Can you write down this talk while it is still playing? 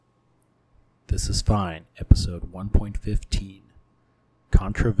This is Fine, episode 1.15,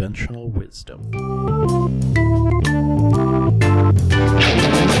 Contraventional Wisdom.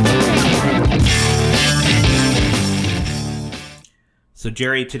 So,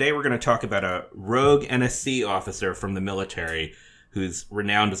 Jerry, today we're going to talk about a rogue NSC officer from the military who's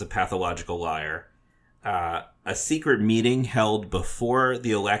renowned as a pathological liar. A secret meeting held before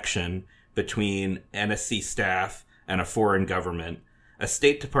the election between NSC staff and a foreign government, a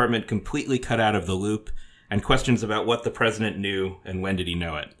State Department completely cut out of the loop, and questions about what the president knew and when did he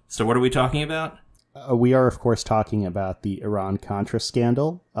know it. So what are we talking about? We are, of course, talking about the Iran-Contra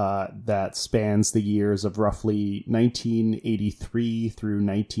scandal that spans the years of roughly 1983 through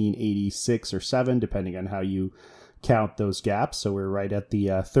 1986 or 7, depending on how you count those gaps. So we're right at the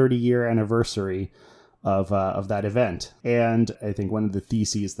 30-year anniversary of that event. And I think one of the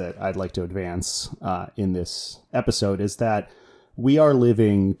theses that I'd like to advance in this episode is that we are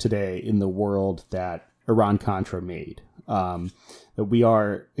living today in the world that Iran-Contra made. That we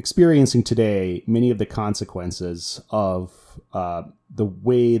are experiencing today many of the consequences of the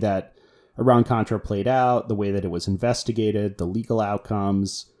way that Iran-Contra played out, the way that it was investigated, the legal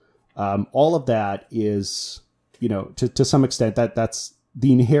outcomes. All of that is, to some extent, that's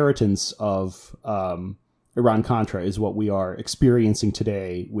the inheritance of Iran-Contra is what we are experiencing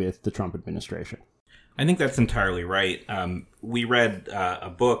today with the Trump administration. I think that's entirely right. We read a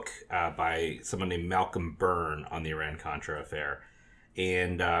book by someone named Malcolm Byrne on the Iran-Contra affair.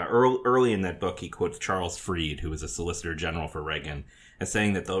 And early in that book, he quotes Charles Freed, who was a Solicitor General for Reagan, as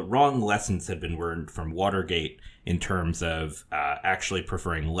saying that the wrong lessons had been learned from Watergate in terms of actually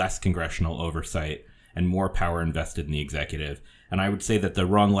preferring less congressional oversight and more power invested in the executive. And I would say that the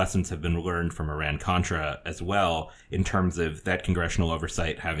wrong lessons have been learned from Iran-Contra as well, in terms of that congressional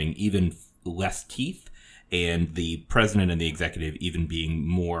oversight having even less teeth and the president and the executive even being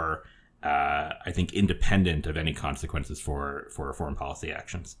more I think, independent of any consequences for foreign policy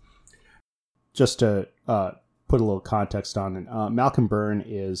actions. Just to put a little context on it, Malcolm Byrne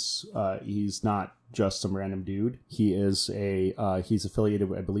is, he's not just some random dude. He is he's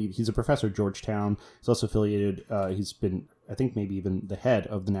affiliated, I believe, he's a professor at Georgetown. He's also affiliated, he's been, I think, maybe even the head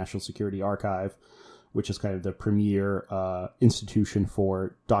of the National Security Archive, which is kind of the premier institution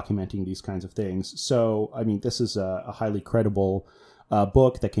for documenting these kinds of things. So, I mean, this is a highly credible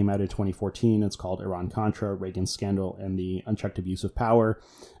book that came out in 2014. It's called Iran-Contra, Reagan's Scandal and the Unchecked Abuse of Power,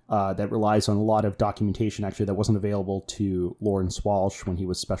 that relies on a lot of documentation, actually, that wasn't available to Lawrence Walsh when he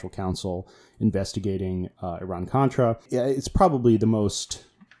was special counsel investigating Iran-Contra. It's probably it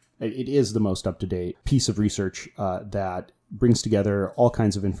is the most up-to-date piece of research that brings together all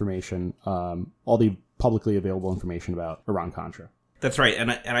kinds of information, all the publicly available information about Iran-Contra. That's right,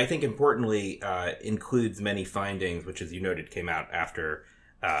 and I think importantly includes many findings, which, as you noted, came out after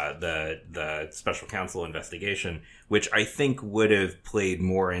the special counsel investigation, which I think would have played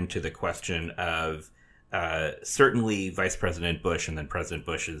more into the question of certainly Vice President Bush and then President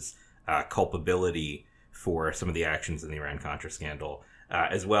Bush's culpability for some of the actions in the Iran-Contra scandal,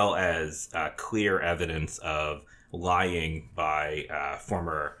 as well as clear evidence of lying by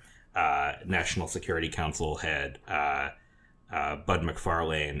former National Security Council head Bud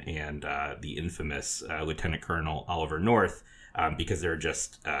McFarlane and the infamous Lieutenant Colonel Oliver North, because they're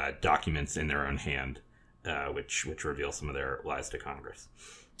just documents in their own hand, which reveal some of their lies to Congress.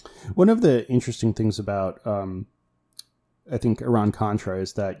 One of the interesting things about, I think, Iran-Contra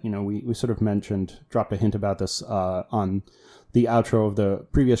is that, we sort of dropped a hint about this on the outro of the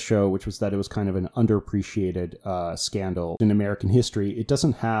previous show, which was that it was kind of an underappreciated scandal in American history. It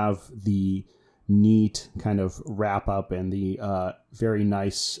doesn't have the neat kind of wrap up and the very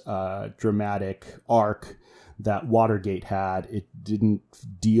nice dramatic arc that Watergate had. It didn't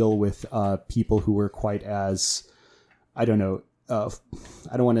deal with people who were quite as, I don't know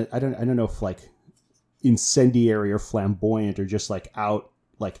if like incendiary or flamboyant or just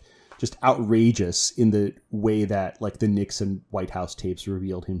just outrageous in the way that like the Nixon White House tapes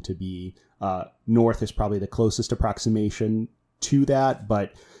revealed him to be. North is probably the closest approximation to that,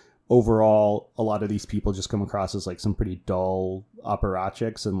 but overall, a lot of these people just come across as like some pretty dull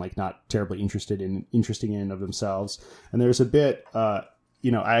apparatchiks and like not terribly interesting in and of themselves. And there's a bit, I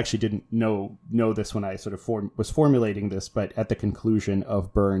actually didn't know this when I sort of was formulating this, but at the conclusion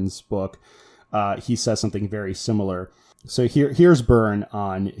of Byrne's book, he says something very similar. So here's Byrne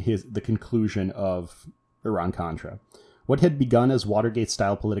on the conclusion of Iran-Contra. What had begun as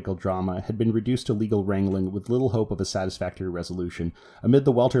Watergate-style political drama had been reduced to legal wrangling with little hope of a satisfactory resolution. Amid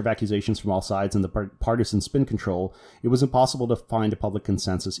the welter of accusations from all sides and the partisan spin control, it was impossible to find a public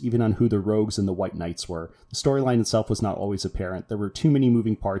consensus even on who the rogues and the white knights were. The storyline itself was not always apparent. There were too many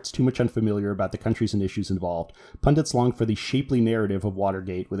moving parts, too much unfamiliar about the countries and issues involved. Pundits longed for the shapely narrative of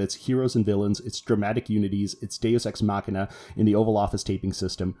Watergate, with its heroes and villains, its dramatic unities, its deus ex machina in the Oval Office taping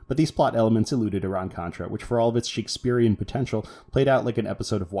system, but these plot elements eluded Iran-Contra, which for all of its Shakespearean potential played out like an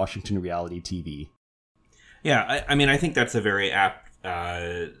episode of Washington reality TV. Yeah, I mean, I think that's a very apt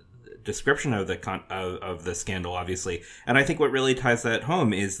description of the scandal, obviously. And I think what really ties that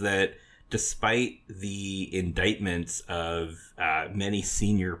home is that despite the indictments of many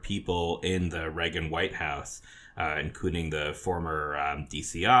senior people in the Reagan White House, including the former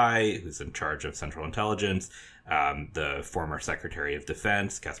DCI, who's in charge of Central Intelligence, the former Secretary of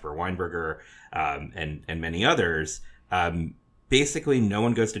Defense, Caspar Weinberger, and many others, basically no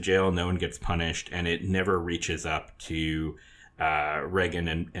one goes to jail, no one gets punished, and it never reaches up to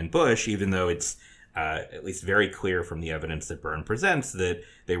Reagan and Bush, even though it's at least very clear from the evidence that Byrne presents that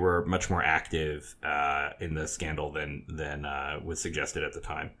they were much more active in the scandal than was suggested at the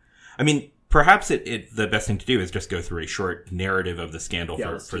time. I mean, perhaps the best thing to do is just go through a short narrative of the scandal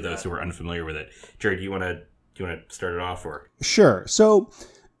for those who are unfamiliar with it. Jerry, do you want to start it off, or? Sure. So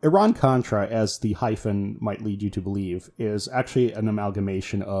Iran-Contra, as the hyphen might lead you to believe, is actually an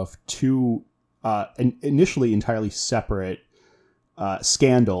amalgamation of two initially entirely separate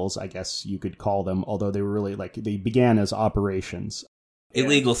scandals, I guess you could call them, although they were really they began as operations.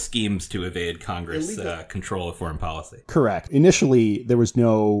 Illegal schemes to evade Congress control of foreign policy. Correct. Initially, there was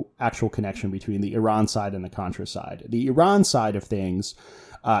no actual connection between the Iran side and the Contra side. The Iran side of things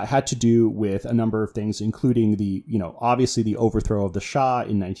had to do with a number of things, including obviously the overthrow of the Shah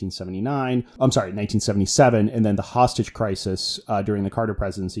in 1977, and then the hostage crisis during the Carter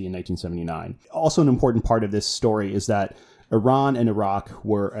presidency in 1979. Also, an important part of this story is that Iran and Iraq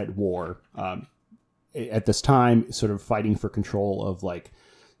were at war at this time, sort of fighting for control of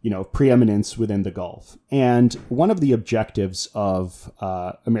preeminence within the Gulf. And one of the objectives of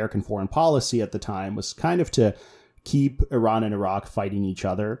American foreign policy at the time was kind of to keep Iran and Iraq fighting each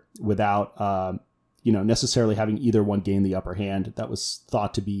other without, necessarily having either one gain the upper hand. That was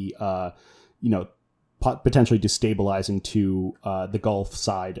thought to be, potentially destabilizing to the Gulf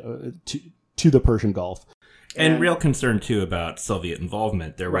side, to the Persian Gulf. And real concern, too, about Soviet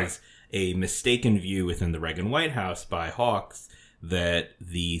involvement. There was a mistaken view within the Reagan White House by hawks that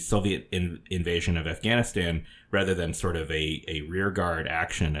the Soviet invasion of Afghanistan, rather than sort of a rearguard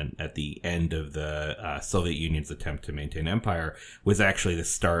action at the end of the Soviet Union's attempt to maintain empire, was actually the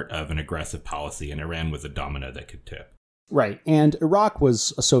start of an aggressive policy, and Iran was a domino that could tip. Right. And Iraq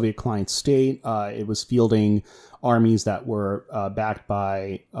was a Soviet client state. It was fielding armies that were backed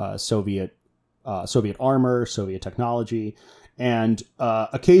by Soviet armor, Soviet technology. And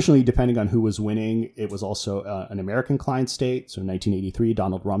occasionally, depending on who was winning, it was also an American client state. So in 1983,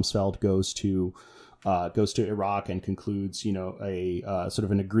 Donald Rumsfeld goes to Iraq and concludes, a sort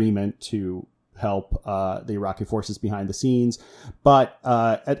of an agreement to help the Iraqi forces behind the scenes. But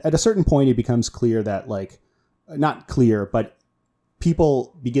at a certain point, it becomes clear that, not clear, but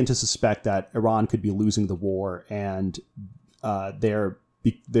people begin to suspect that Iran could be losing the war, and there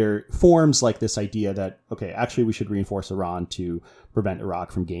forms this idea that, okay, actually we should reinforce Iran to prevent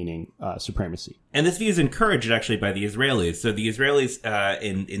Iraq from gaining supremacy. And this view is encouraged actually by the Israelis. So the Israelis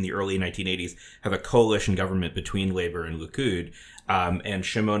in the early 1980s have a coalition government between Labour and Likud. And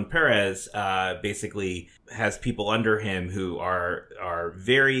Shimon Peres basically has people under him who are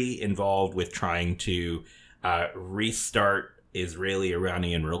very involved with trying to restart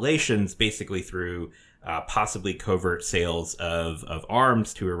Israeli-Iranian relations, basically through possibly covert sales of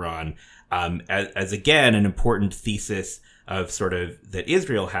arms to Iran, as again an important thesis of sort of that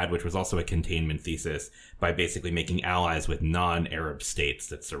Israel had, which was also a containment thesis, by basically making allies with non-Arab states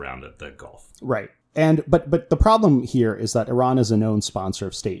that surrounded the Gulf. Right. And but the problem here is that Iran is a known sponsor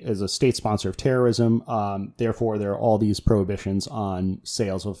of a state sponsor of terrorism. Therefore, there are all these prohibitions on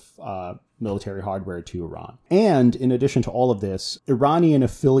sales of military hardware to Iran. And in addition to all of this, Iranian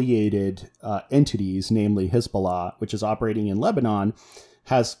affiliated entities, namely Hezbollah, which is operating in Lebanon,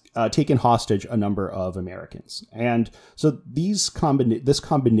 has taken hostage a number of Americans. And so this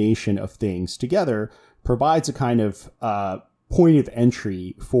combination of things together provides a kind of point of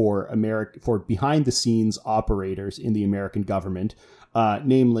entry for behind the scenes operators in the American government,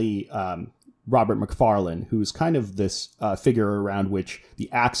 namely Robert McFarlane, who's kind of this figure around which the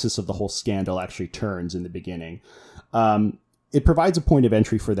axis of the whole scandal actually turns in the beginning. It provides a point of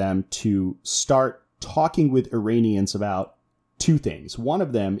entry for them to start talking with Iranians about two things. One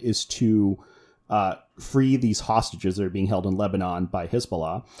of them is to free these hostages that are being held in Lebanon by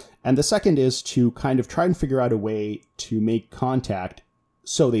Hezbollah. And the second is to kind of try and figure out a way to make contact,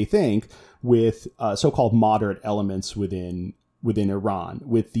 so they think, with so-called moderate elements within Iran,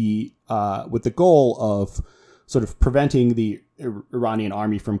 with the goal of sort of preventing the Iranian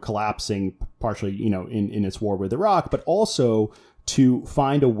army from collapsing, partially, in its war with Iraq, but also to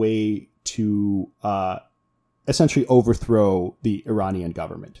find a way to essentially overthrow the Iranian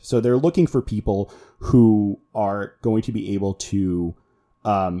government. So they're looking for people who are going to be able to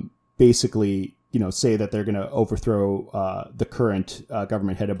basically, say that they're going to overthrow the current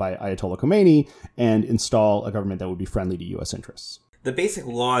government headed by Ayatollah Khomeini and install a government that would be friendly to U.S. interests. The basic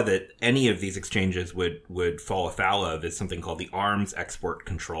law that any of these exchanges would fall afoul of is something called the Arms Export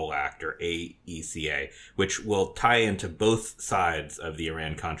Control Act, or AECA, which will tie into both sides of the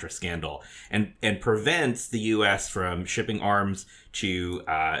Iran-Contra scandal and prevents the U.S. from shipping arms to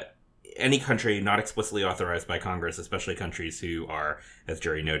any country not explicitly authorized by Congress, especially countries who are, as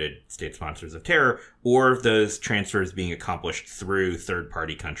Jerry noted, state sponsors of terror, or those transfers being accomplished through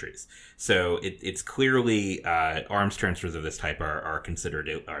third-party countries. So it's clearly arms transfers of this type are considered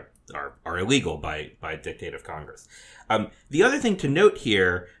are illegal by dictate of Congress. The other thing to note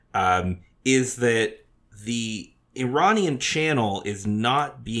here is that the Iranian channel is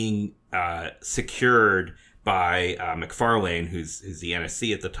not being secured by McFarlane, who's the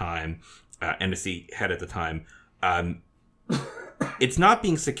NSC at the time, NSC head at the time. It's not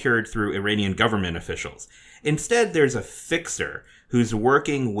being secured through Iranian government officials. Instead, there's a fixer who's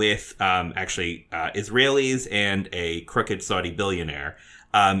working with Israelis and a crooked Saudi billionaire.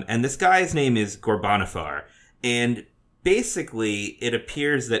 And this guy's name is Ghorbanifar. And basically, it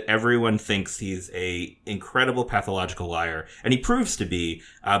appears that everyone thinks he's a incredible pathological liar, and he proves to be,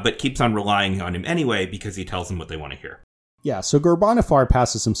 but keeps on relying on him anyway because he tells them what they want to hear. Yeah, so Ghorbanifar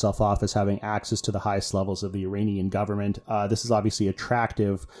passes himself off as having access to the highest levels of the Iranian government. This is obviously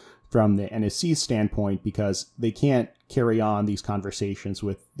attractive from the NSC standpoint because they can't carry on these conversations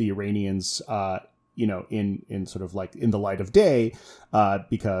with the Iranians in sort of like in the light of day,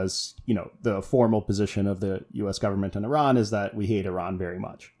 because, the formal position of the U.S. government in Iran is that we hate Iran very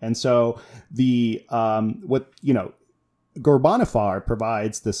much. And so Ghorbanifar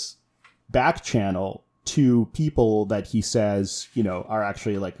provides this back channel to people that he says, are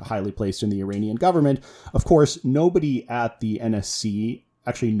actually like highly placed in the Iranian government. Of course, nobody at the NSC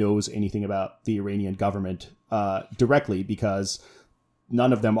actually knows anything about the Iranian government directly because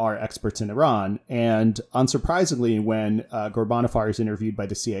none of them are experts in Iran. And unsurprisingly, when Ghorbanifar is interviewed by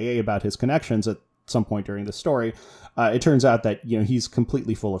the CIA about his connections at some point during the story, it turns out that, he's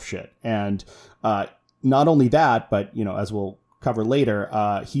completely full of shit. And not only that, but, as we'll cover later,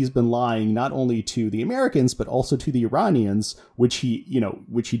 he's been lying not only to the Americans, but also to the Iranians, which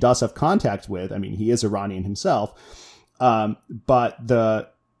he does have contact with. I mean, he is Iranian himself. But the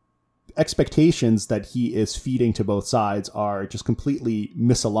expectations that he is feeding to both sides are just completely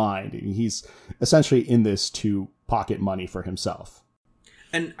misaligned. He's essentially in this to pocket money for himself.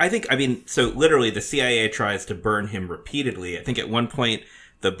 And so literally the CIA tries to burn him repeatedly. I think at one point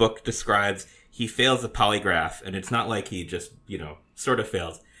the book describes he fails a polygraph, and it's not like he just, sort of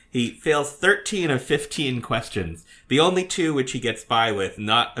fails. He fails 13 of 15 questions. The only two which he gets by with,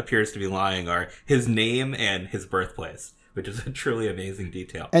 not appears to be lying, are his name and his birthplace, which is a truly amazing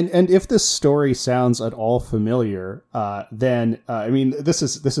detail. And if this story sounds at all familiar, then this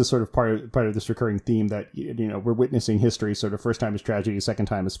is sort of part of this recurring theme that we're witnessing history sort of first time as tragedy, second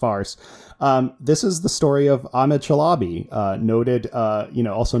time as farce. This is the story of Ahmed Chalabi, noted,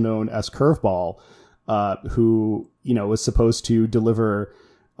 also known as Curveball, who was supposed to deliver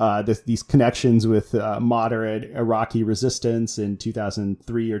these connections with moderate Iraqi resistance in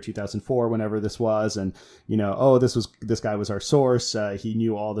 2003 or 2004, whenever this was. And, this guy was our source. He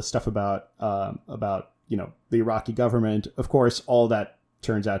knew all the stuff about the Iraqi government. Of course, all that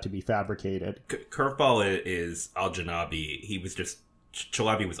turns out to be fabricated. Curveball is Al-Janabi.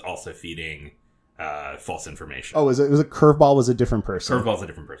 Chalabi was also feeding false information. Oh, it was a Curveball was a different person. Curveball's a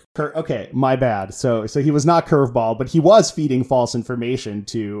different person. Okay, my bad. So he was not Curveball, but he was feeding false information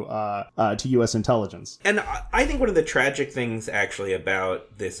to U.S. intelligence. And I think one of the tragic things actually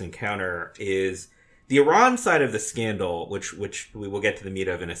about this encounter is the Iran side of the scandal, which we will get to the meat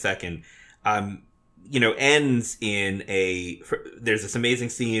of in a second, ends in there's this amazing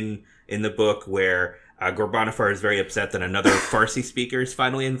scene in the book where Ghorbanifar is very upset that another Farsi speaker is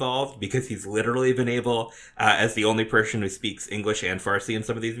finally involved because he's literally been able, as the only person who speaks English and Farsi in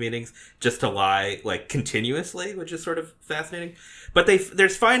some of these meetings, just to lie like continuously, which is sort of fascinating. But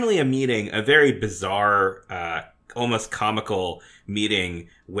there's finally a meeting, a very bizarre, almost comical meeting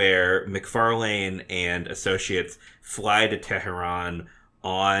where McFarlane and associates fly to Tehran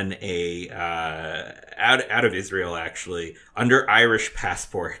on a out of Israel, actually, under Irish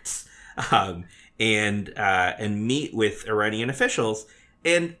passports. And meet with Iranian officials.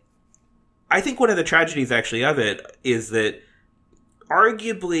 And I think one of the tragedies actually of it is that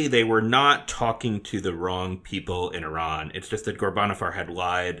arguably they were not talking to the wrong people in Iran. It's just that Ghorbanifar had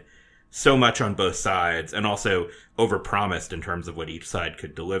lied so much on both sides and also overpromised in terms of what each side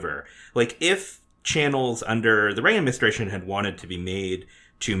could deliver. Like, if channels under the Reagan administration had wanted to be made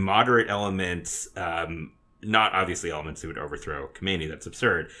to moderate elements, not obviously elements who would overthrow Khomeini, that's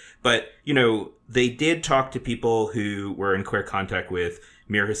absurd. But, you know, they did talk to people who were in clear contact with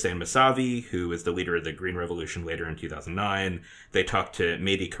Mir Hossein Mousavi, who was the leader of the Green Revolution later in 2009. They talked to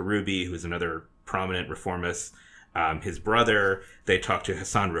Mehdi Karoubi, who is another prominent reformist, his brother. They talked to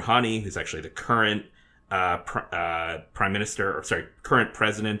Hassan Rouhani, who's actually the current current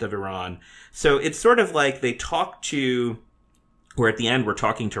president of Iran. So it's sort of like they talked to, where at the end we're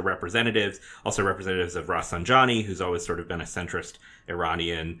talking to representatives, also representatives of Rafsanjani, who's always sort of been a centrist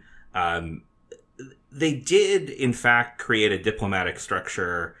Iranian. They did, in fact, create a diplomatic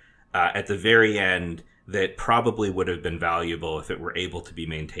structure at the very end that probably would have been valuable if it were able to be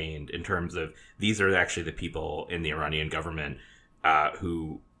maintained, in terms of these are actually the people in the Iranian government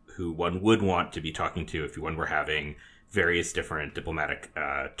who one would want to be talking to if one were having various different diplomatic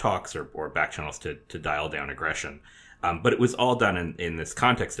talks or back channels to dial down aggression. But it was all done in this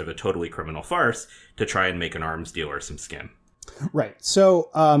context of a totally criminal farce to try and make an arms deal or some skim. Right. So,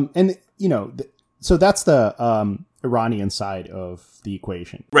 so that's the Iranian side of the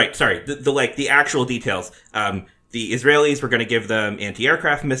equation. Right. Sorry. The actual details. The Israelis were going to give them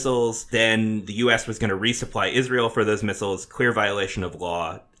anti-aircraft missiles. Then the U.S. was going to resupply Israel for those missiles. Clear violation of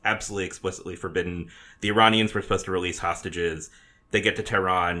law. Absolutely explicitly forbidden. The Iranians were supposed to release hostages. They get to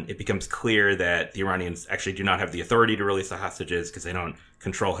Tehran. It becomes clear that the Iranians actually do not have the authority to release the hostages because they don't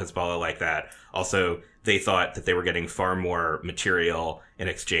control Hezbollah like that. Also, they thought that they were getting far more material in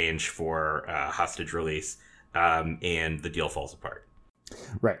exchange for hostage release, and the deal falls apart.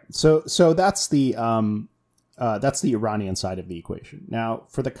 Right. So that's the Iranian side of the equation. Now,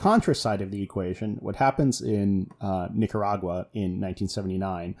 for the Contra side of the equation, what happens in Nicaragua in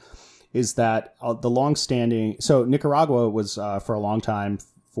 1979 is that the long-standing... So Nicaragua was, for a long time,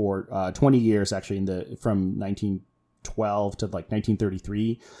 for 20 years, actually, from 1912 to like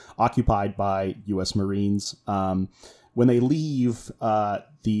 1933, occupied by U.S. Marines. When they leave,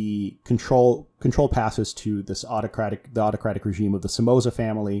 the control passes to the autocratic regime of the Somoza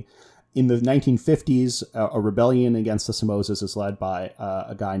family. In the 1950s, a rebellion against the Somozas is led by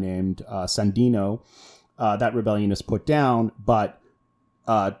a guy named Sandino. That rebellion is put down, but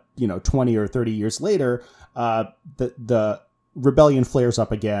 20 or 30 years later, the rebellion flares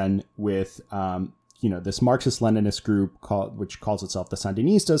up again with this Marxist-Leninist group which calls itself the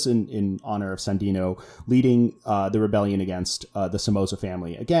Sandinistas in honor of Sandino, leading the rebellion against the Somoza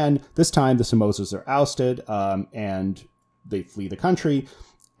family. Again, this time the Somozas are ousted and they flee the country,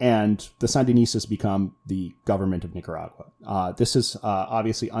 and the Sandinistas become the government of Nicaragua. This is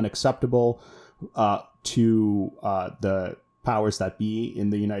obviously unacceptable to the powers that be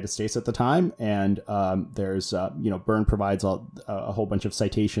in the United States at the time. And there's, Byrne provides a whole bunch of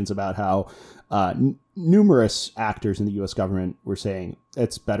citations about how numerous actors in the U.S. government were saying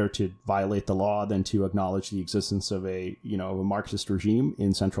it's better to violate the law than to acknowledge the existence of a Marxist regime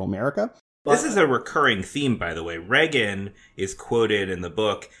in Central America. This is a recurring theme, by the way. Reagan is quoted in the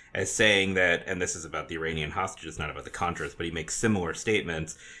book as saying that, and this is about the Iranian hostages, not about the Contras, but he makes similar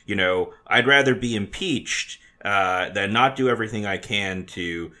statements. I'd rather be impeached than not do everything I can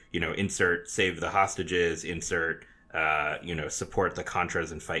to, insert save the hostages, insert, support the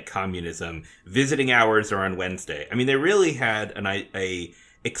Contras and fight communism. Visiting hours are on Wednesday. I mean, they really had a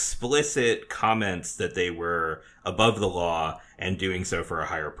explicit comments that they were above the law and doing so for a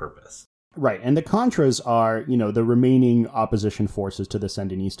higher purpose. Right. And the Contras are, the remaining opposition forces to the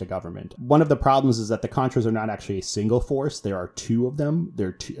Sandinista government. One of the problems is that the Contras are not actually a single force. There are two of them.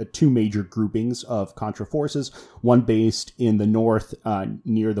 There are two major groupings of Contra forces, one based in the north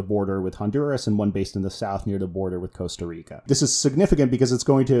near the border with Honduras and one based in the south near the border with Costa Rica. This is significant because it's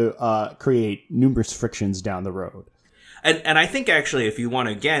going to create numerous frictions down the road. And I think actually, if you want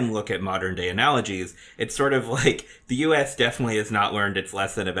to again look at modern day analogies, it's sort of like the U.S. definitely has not learned its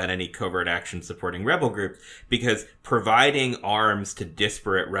lesson about any covert action supporting rebel groups, because providing arms to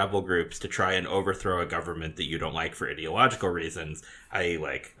disparate rebel groups to try and overthrow a government that you don't like for ideological reasons, i.e.,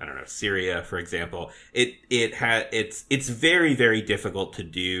 like, I don't know, Syria, for example, it's very, very difficult to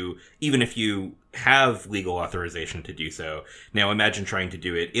do, even if you have legal authorization to do so. Now imagine trying to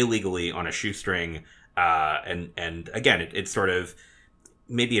do it illegally on a shoestring. And again, it's sort of,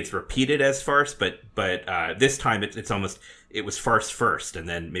 maybe it's repeated as farce, but this time it's almost, it was farce first and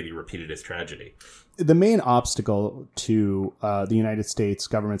then maybe repeated as tragedy. The main obstacle to the United States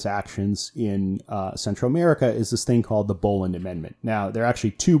government's actions in Central America is this thing called the Boland Amendment. Now, there are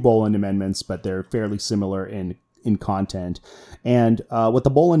actually two Boland Amendments, but they're fairly similar in content. And what the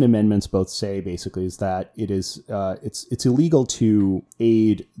Boland Amendments both say basically is that it's illegal to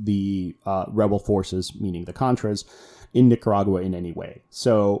aid the rebel forces, meaning the Contras, in Nicaragua in any way.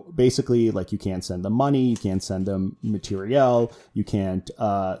 So basically, like, you can't send them money, you can't send them materiel, you can't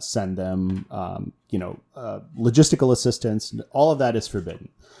send them logistical assistance. All of that is forbidden.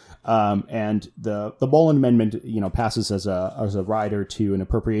 And the Boland Amendment, passes as a rider to an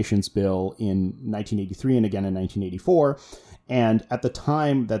appropriations bill in 1983 and again in 1984. And at the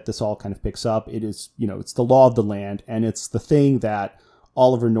time that this all kind of picks up, it is, it's the law of the land, and it's the thing that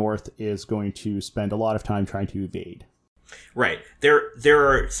Oliver North is going to spend a lot of time trying to evade. Right. There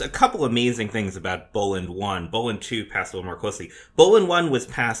are a couple amazing things about Boland 1. Boland 2 passed a little more closely. Boland 1 was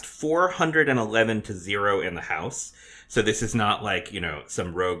passed 411 to 0 in the House. So this is not like,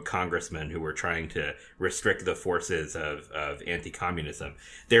 some rogue congressmen who were trying to restrict the forces of anti-communism.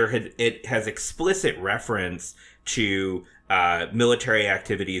 It has explicit reference to military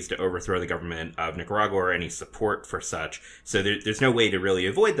activities to overthrow the government of Nicaragua or any support for such. So there's no way to really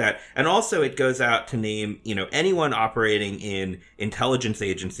avoid that. And also it goes out to name, anyone operating in intelligence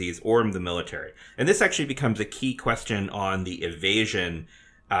agencies or in the military. And this actually becomes a key question on the evasion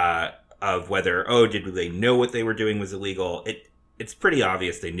of whether, did they know what they were doing was illegal? It's pretty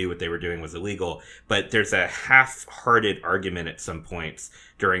obvious they knew what they were doing was illegal, but there's a half-hearted argument at some points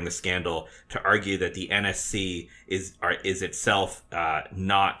during the scandal to argue that the NSC is itself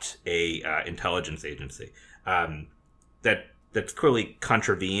not a intelligence agency. That's clearly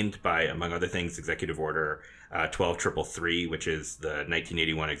contravened by, among other things, Executive Order 12333, which is the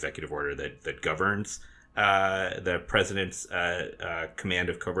 1981 executive order that governs the president's command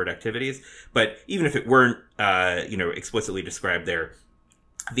of covert activities. But even if it weren't, explicitly described there,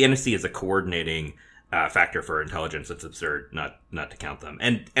 the NSC is a coordinating factor for intelligence. It's absurd not to count them.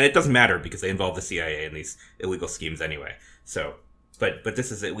 And it doesn't matter because they involve the CIA in these illegal schemes anyway. So, but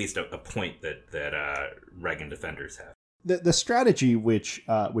this is at least a point that Reagan defenders have. The strategy which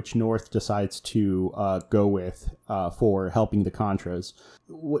North decides to go with for helping the Contras,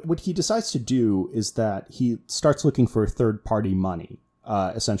 what he decides to do is that he starts looking for third-party money,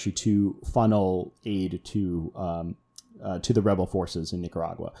 essentially to funnel aid to the rebel forces in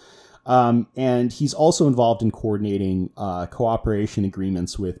Nicaragua. And he's also involved in coordinating cooperation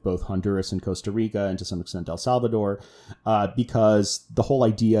agreements with both Honduras and Costa Rica, and to some extent El Salvador, because the whole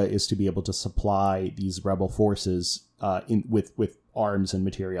idea is to be able to supply these rebel forces with arms and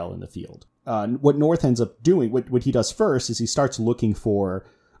material in the field. What North ends up doing, what he does first, is he starts looking for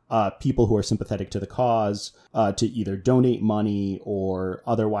people who are sympathetic to the cause to either donate money or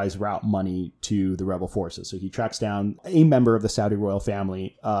otherwise route money to the rebel forces. So he tracks down a member of the Saudi royal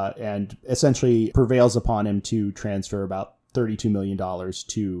family and essentially prevails upon him to transfer about $32 million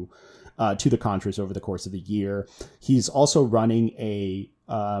to the Contras over the course of the year. He's also running a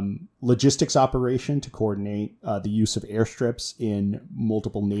logistics operation to coordinate the use of airstrips in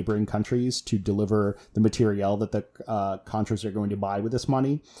multiple neighboring countries to deliver the materiel that the Contras are going to buy with this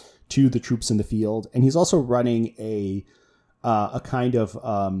money to the troops in the field. And he's also running a kind of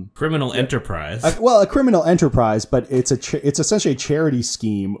criminal enterprise. A criminal enterprise, but it's essentially a charity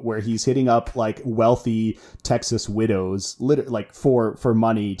scheme where he's hitting up like wealthy Texas widows, like for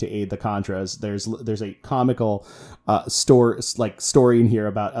money to aid the Contras. There's a comical story in here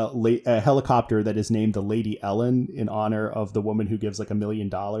about a helicopter that is named the Lady Ellen in honor of the woman who gives like $1 million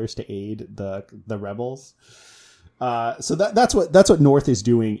to aid the rebels. So that's what North is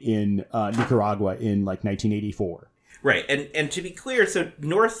doing in Nicaragua in like 1984. Right, and to be clear, so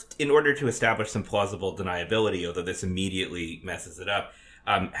North, in order to establish some plausible deniability, although this immediately messes it up,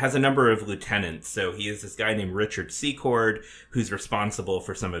 has a number of lieutenants. So he has this guy named Richard Secord, who's responsible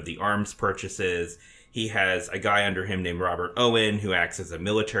for some of the arms purchases. He has a guy under him named Robert Owen, who acts as a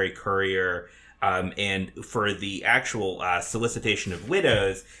military courier. And for the actual solicitation of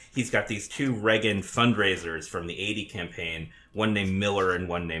widows, he's got these two Reagan fundraisers from the 80 campaign, one named Miller and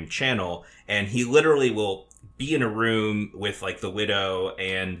one named Channel. And he literally will be in a room with like the widow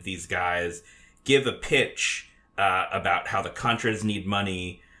and these guys, give a pitch about how the Contras need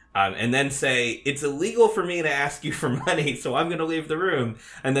money, and then say, it's illegal for me to ask you for money, so I'm going to leave the room.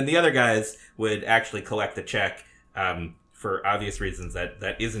 And then the other guys would actually collect the check. For obvious reasons,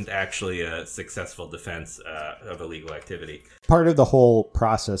 that isn't actually a successful defense of illegal activity. Part of the whole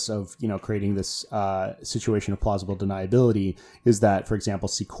process of creating this situation of plausible deniability is that, for example,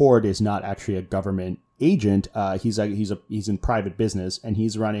 Secord is not actually a government agent. He's in private business, and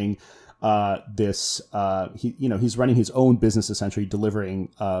he's running he's running his own business, essentially delivering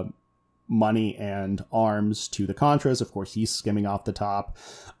money and arms to the Contras. Of course, he's skimming off the top.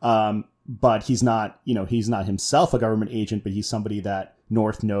 But he's not himself a government agent, but he's somebody that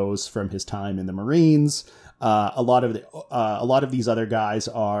North knows from his time in the Marines. A lot of these other guys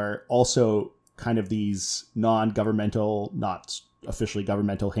are also kind of these non-governmental, not officially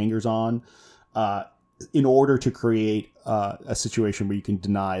governmental hangers-on, in order to create a situation where you can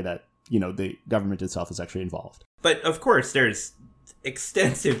deny that the government itself is actually involved. But of course, there's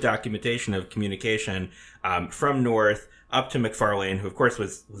extensive documentation of communication from North up to McFarlane, who of course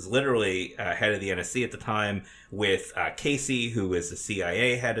was literally head of the NSC at the time, with Casey, who was the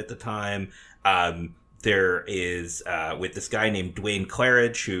CIA head at the time. There is with this guy named Dwayne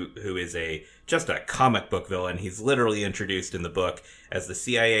Claridge, who is just a comic book villain. He's literally introduced in the book as the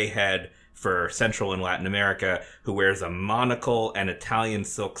CIA head for Central and Latin America, who wears a monocle and Italian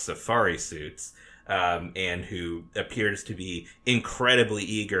silk safari suits, and who appears to be incredibly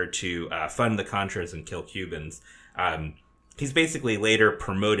eager to fund the Contras and kill Cubans. He's basically later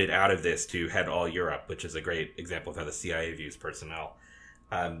promoted out of this to head all Europe, which is a great example of how the CIA views personnel.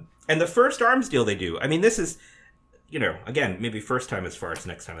 And the first arms deal they do, I mean, this is, again, maybe first time is farce,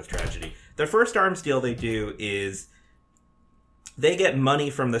 next time is tragedy. The first arms deal they do is they get money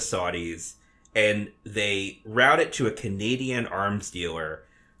from the Saudis and they route it to a Canadian arms dealer,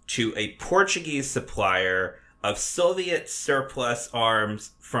 to a Portuguese supplier of Soviet surplus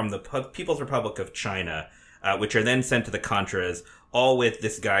arms from the People's Republic of China, which are then sent to the Contras, all with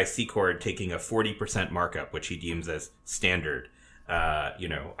this guy Secord taking a 40% markup, which he deems as standard. I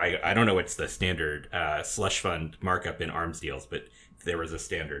don't know what's the standard slush fund markup in arms deals, but there was a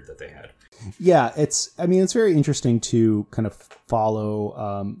standard that they had. Yeah, it's very interesting to kind of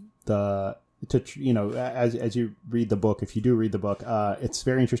follow as you read the book, if you do read the book, it's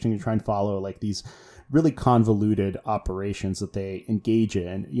very interesting to try and follow like these really convoluted operations that they engage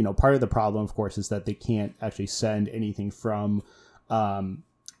in. Part of the problem, of course, is that they can't actually send anything from the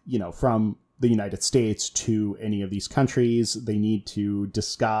United States to any of these countries. They need to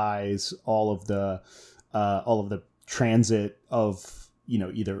disguise all of the transit of,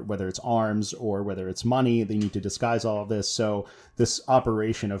 either whether it's arms or whether it's money. They need to disguise all of this. So this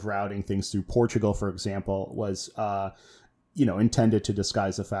operation of routing things through Portugal, for example, was, intended to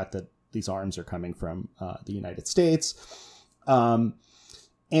disguise the fact that these arms are coming from the United States. And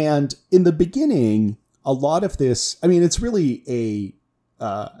in the beginning, a lot of this, it's really a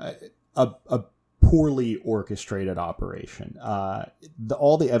poorly orchestrated operation.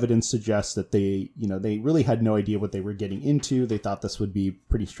 All the evidence suggests that they really had no idea what they were getting into. They thought this would be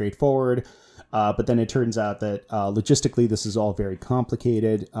pretty straightforward. But then it turns out that logistically, this is all very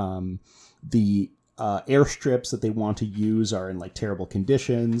complicated. The airstrips that they want to use are in like terrible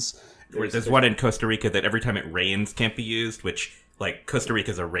conditions. There's one in Costa Rica that every time it rains can't be used, which like Costa Rica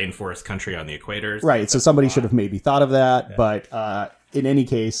is a rainforest country on the equators. Right. So somebody should have maybe thought of that. Yeah. But in any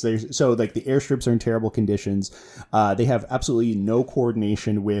case, the airstrips are in terrible conditions. They have absolutely no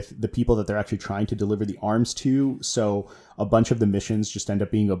coordination with the people that they're actually trying to deliver the arms to. So a bunch of the missions just end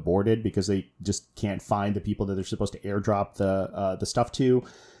up being aborted because they just can't find the people that they're supposed to airdrop the stuff to.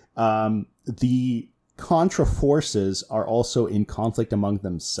 The Contra forces are also in conflict among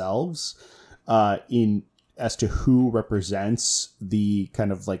themselves as to who represents the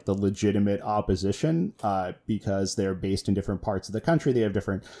kind of like the legitimate opposition, because they're based in different parts of the country. They have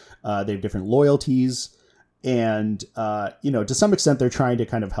different loyalties, and to some extent they're trying to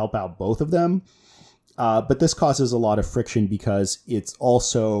kind of help out both of them. But this causes a lot of friction because it's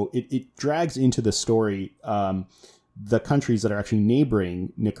also it drags into the story the countries that are actually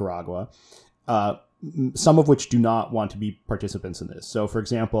neighboring Nicaragua. Some of which do not want to be participants in this. So, for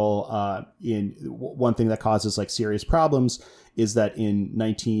example, one thing that causes like serious problems is that in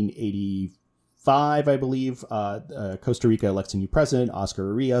 1985, I believe, Costa Rica elects a new president,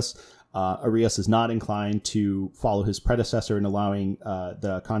 Oscar Arias. Arias is not inclined to follow his predecessor in allowing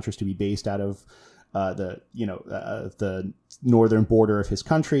the Contras to be based out of the northern border of his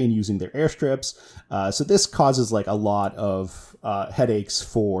country and using their airstrips. So this causes like a lot of headaches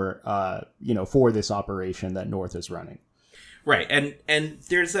for this operation that North is running. Right, and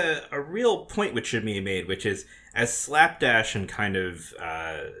there's a real point which should be made, which is as slapdash and kind of,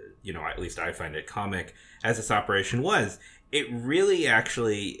 at least I find it comic as this operation was, it really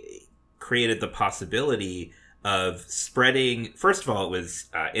actually created the possibility of spreading. First of all, it was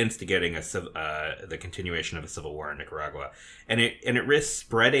instigating the continuation of a civil war in Nicaragua, and it risked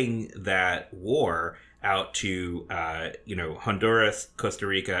spreading that war out to Honduras, Costa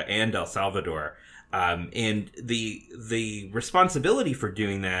Rica, and El Salvador. And the responsibility for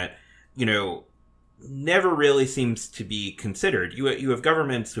doing that, never really seems to be considered. You have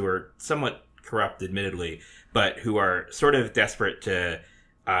governments who are somewhat corrupt, admittedly, but who are sort of desperate to,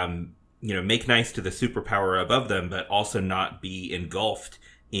 make nice to the superpower above them, but also not be engulfed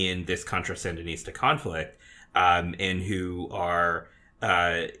in this Contra-Sandinista conflict, and who are,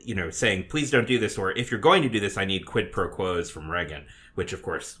 saying, please don't do this, or if you're going to do this, I need quid pro quos from Reagan, which, of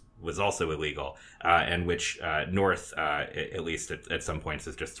course, was also illegal, and which North, at least at some points,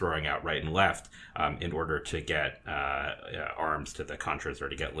 is just throwing out right and left in order to get arms to the Contras or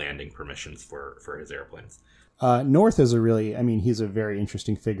to get landing permissions for his airplanes. North is he's a very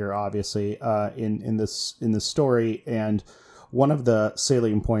interesting figure, obviously, in this story. And one of the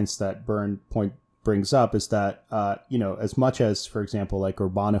salient points that Byrne brings up is that, as much as, for example, like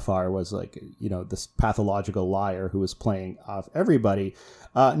Urbanifar was this pathological liar who was playing off everybody,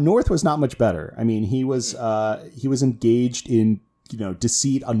 North was not much better. I mean, he was engaged in,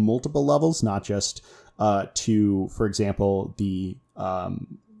 deceit on multiple levels, not just to, for example, the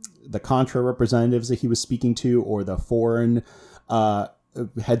Contra representatives that he was speaking to, or the foreign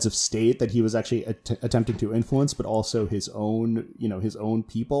heads of state that he was actually attempting to influence, but also his own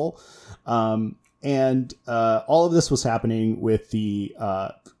people. And all of this was happening with the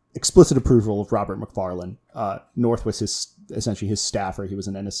explicit approval of Robert McFarlane. North was essentially his staffer. He was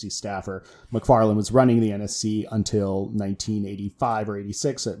an NSC staffer. McFarlane was running the NSC until 1985 or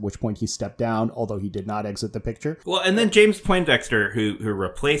 86, at which point he stepped down, although he did not exit the picture. Well, and then James Poindexter, who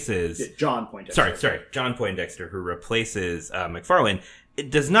replaces... John Poindexter. Sorry. John Poindexter, who replaces McFarlane, it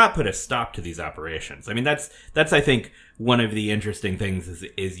does not put a stop to these operations. I mean, that's I think, one of the interesting things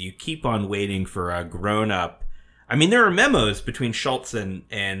is you keep on waiting for a grown-up... I mean, there are memos between Schultz and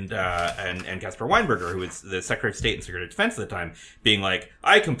Caspar Weinberger, who was the Secretary of State and Secretary of Defense at the time, being like,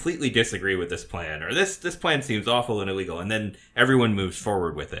 I completely disagree with this plan, or this plan seems awful and illegal, and then everyone moves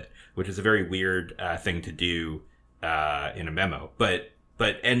forward with it, which is a very weird thing to do in a memo. But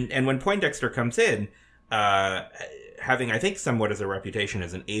when Poindexter comes in, having, I think, somewhat as a reputation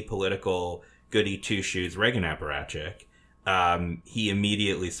as an apolitical, goody-two-shoes Reagan apparatchik, he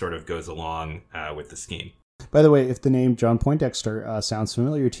immediately sort of goes along with the scheme. By the way, if the name John Poindexter sounds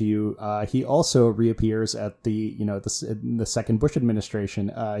familiar to you, he also reappears at in the second Bush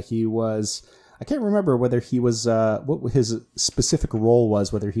administration. He was, I can't remember whether he was, what his specific role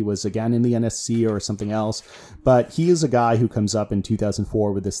was, whether he was again in the NSC or something else, but he is a guy who comes up in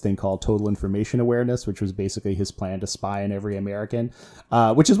 2004 with this thing called total information awareness, which was basically his plan to spy on every American,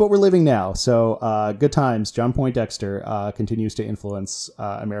 which is what we're living now. So good times. John Poindexter continues to influence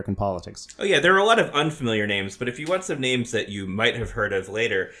American politics. Oh yeah, there are a lot of unfamiliar names, but if you want some names that you might have heard of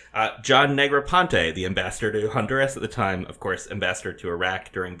later, John Negroponte, the ambassador to Honduras at the time, of course, ambassador to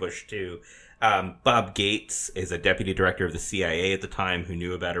Iraq during Bush II. Bob Gates is a deputy director of the CIA at the time who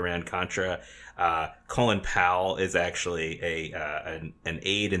knew about Iran-Contra. Colin Powell is actually an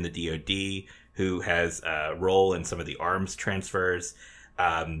aide in the DoD who has a role in some of the arms transfers.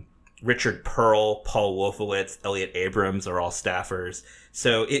 Richard Pearl, Paul Wolfowitz, Elliot Abrams are all staffers.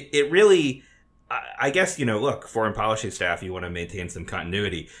 So it really, I guess, look, foreign policy staff, you want to maintain some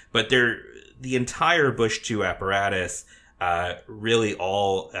continuity, but the entire Bush II apparatus really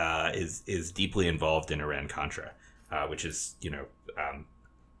all is deeply involved in Iran-Contra, which is,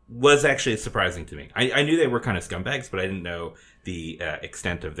 was actually surprising to me. I knew they were kind of scumbags, but I didn't know the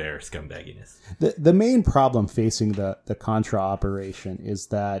extent of their scumbagginess. The main problem facing the Contra operation is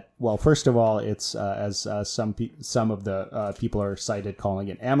that, well, first of all, it's as some of the people are cited calling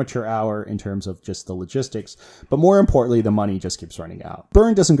it amateur hour in terms of just the logistics, but more importantly, the money just keeps running out.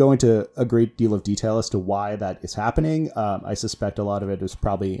 Byrne doesn't go into a great deal of detail as to why that is happening. I suspect a lot of it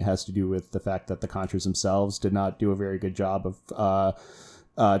probably has to do with the fact that the Contras themselves did not do a very good job of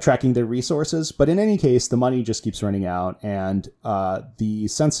tracking their resources. But in any case, the money just keeps running out. And the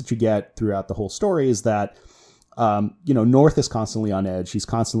sense that you get throughout the whole story is that North is constantly on edge. He's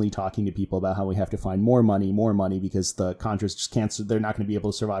constantly talking to people about how we have to find more money, because the Contras just can't, they're not going to be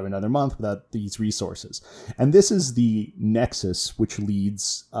able to survive another month without these resources. And this is the nexus which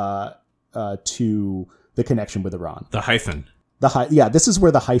leads to the connection with Iran. The hyphen. This is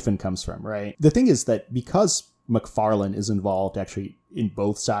where the hyphen comes from, right? The thing is that because McFarlane is involved actually in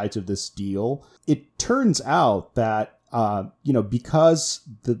both sides of this deal, it turns out that because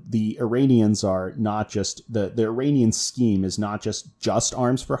the Iranians are not just the Iranian scheme is not just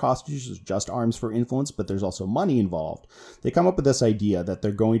arms for hostages, just arms for influence, but there's also money involved. They come up with this idea that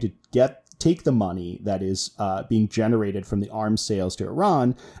they're going to take the money that is being generated from the arms sales to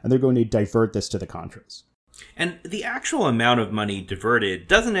Iran, and they're going to divert this to the Contras. And the actual amount of money diverted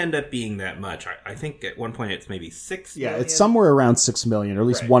doesn't end up being that much. I think at one point it's maybe 6 million. Yeah, it's somewhere around 6 million, or at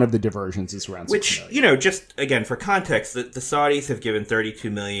least one of the diversions is around 6 million. Which, just again, for context, the Saudis have given 32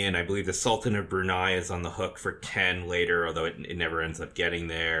 million. I believe the Sultan of Brunei is on the hook for 10 later, although it never ends up getting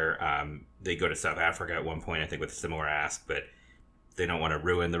there. They go to South Africa at one point, I think, with a similar ask, but they don't want to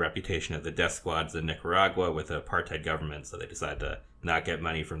ruin the reputation of the death squads in Nicaragua with an apartheid government, so they decide to not get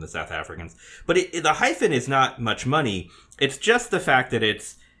money from the South Africans. But the hyphen is not much money. It's just the fact that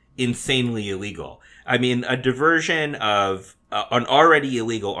it's insanely illegal. I mean, a diversion of an already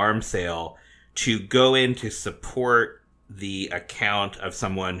illegal arms sale to go in to support the account of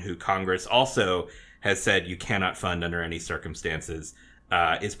someone who Congress also has said you cannot fund under any circumstances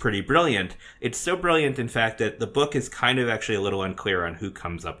is pretty brilliant. It's so brilliant, in fact, that the book is kind of actually a little unclear on who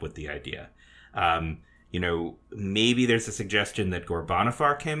comes up with the idea. Maybe there's a suggestion that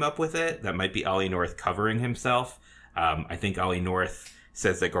Ghorbanifar came up with it. That might be Ollie North covering himself. I think Ollie North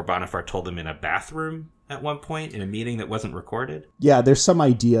says that Ghorbanifar told him in a bathroom at one point in a meeting that wasn't recorded. Yeah, there's some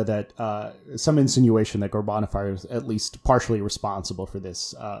idea that some insinuation that Ghorbanifar is at least partially responsible for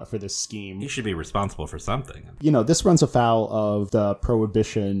this scheme. He should be responsible for something. This runs afoul of the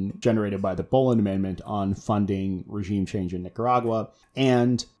prohibition generated by the Boland Amendment on funding regime change in Nicaragua.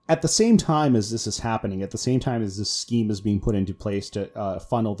 And at the same time as this is happening, at the same time as this scheme is being put into place to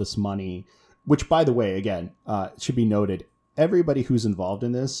funnel this money, which, by the way, again, should be noted, everybody who's involved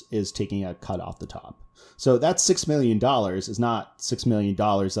in this is taking a cut off the top. So that $6 million is not $6 million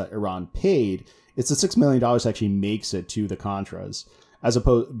that Iran paid. It's the $6 million actually makes it to the Contras, as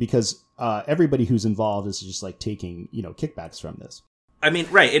opposed, because everybody who's involved is just like taking, kickbacks from this. I mean,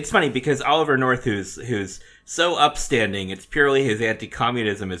 right. It's funny because Oliver North, who's so upstanding, it's purely his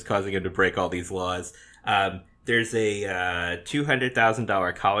anti-communism is causing him to break all these laws. There's a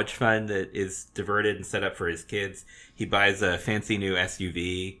 $200,000 college fund that is diverted and set up for his kids. He buys a fancy new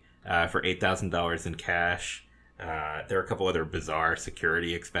SUV for $8,000 in cash. There are a couple other bizarre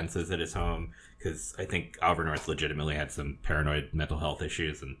security expenses at his home because I think Oliver North legitimately had some paranoid mental health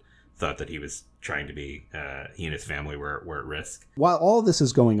issues and thought that he was trying to be, he and his family were at risk. While all this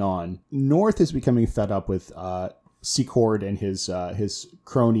is going on, North is becoming fed up with Secord and his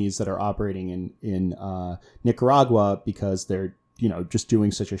cronies that are operating in Nicaragua because they're just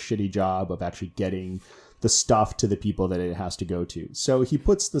doing such a shitty job of actually getting the stuff to the people that it has to go to. So he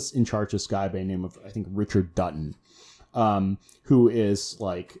puts this in charge, this guy by the name of, I think, Richard Dutton, who is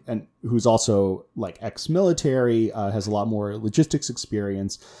who's also ex-military, has a lot more logistics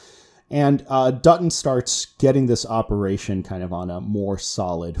experience. And Dutton starts getting this operation kind of on a more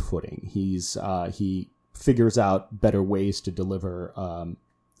solid footing. He figures out better ways to deliver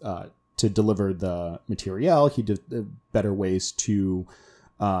the materiel. He did better ways to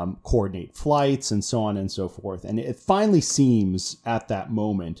coordinate flights and so on and so forth. And it finally seems at that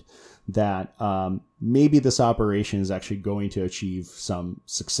moment that maybe this operation is actually going to achieve some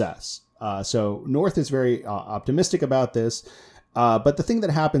success. So North is very optimistic about this. But the thing that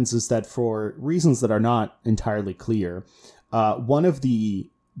happens is that for reasons that are not entirely clear, one of the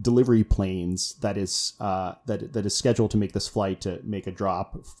delivery planes that is scheduled to make this flight to make a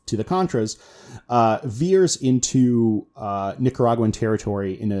drop to the Contras veers into Nicaraguan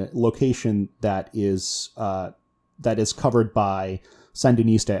territory in a location that is covered by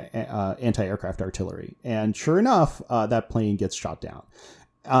Sandinista anti-aircraft artillery. And sure enough, that plane gets shot down.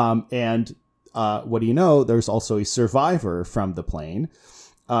 What do you know? There's also a survivor from the plane,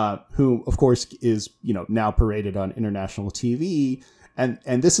 who, of course, is now paraded on international TV.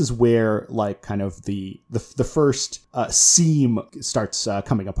 And this is where kind of the first seam starts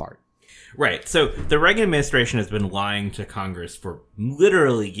coming apart. Right. So the Reagan administration has been lying to Congress for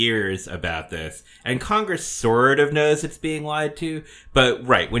literally years about this. And Congress sort of knows it's being lied to. But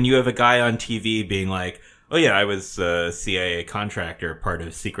right, when you have a guy on TV being like, oh yeah, I was a CIA contractor, part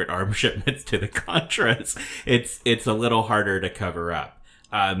of secret arms shipments to the Contras, it's a little harder to cover up.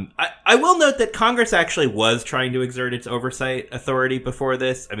 I will note that Congress actually was trying to exert its oversight authority before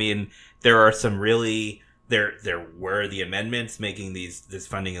this. I mean, there are some really... There were the amendments making this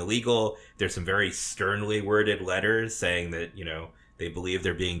funding illegal. There's some very sternly worded letters saying that, they believe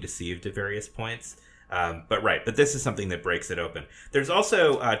they're being deceived at various points. But this is something that breaks it open. There's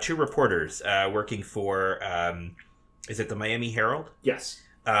also 2 reporters working for, is it the Miami Herald? Yes.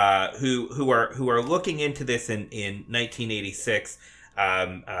 Who are looking into this in 1986.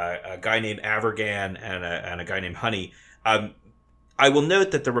 A guy named Avergan and a guy named Honey. I will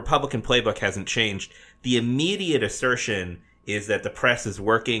note that the Republican playbook hasn't changed. The immediate assertion is that the press is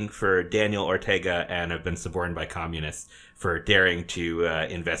working for Daniel Ortega and have been suborned by communists for daring to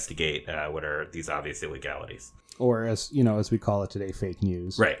investigate what are these obvious illegalities. Or as we call it today, fake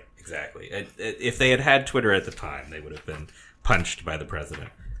news. Right, exactly. If they had Twitter at the time, they would have been punched by the president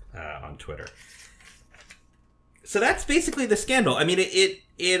on Twitter. So that's basically the scandal. I mean, it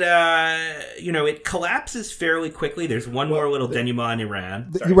collapses fairly quickly. There's one more little denouement in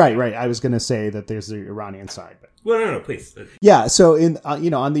Iran. Right. I was going to say that there's the Iranian side, but no, please. Yeah. So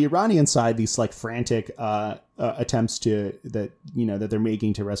on the Iranian side, these like frantic attempts that they're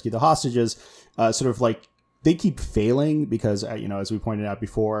making to rescue the hostages, sort of like they keep failing because as we pointed out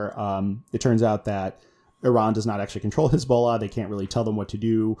before, it turns out that Iran does not actually control Hezbollah. They can't really tell them what to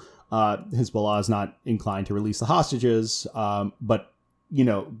do. Hezbollah is not inclined to release the hostages, but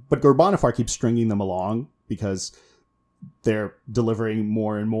Ghorbanifar keeps stringing them along because they're delivering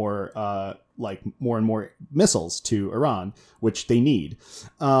more and more missiles to Iran, which they need.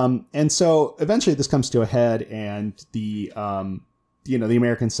 And so eventually this comes to a head, and the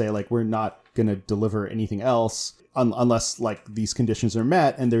Americans say, like, we're not going to deliver anything else unless like these conditions are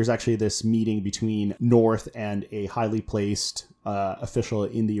met. And there's actually this meeting between North and a highly placed official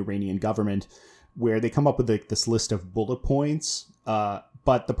in the Iranian government where they come up with this list of bullet points.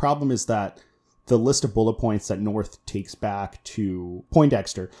 But the problem is that the list of bullet points that North takes back to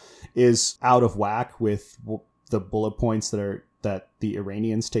Poindexter is out of whack with the bullet points that the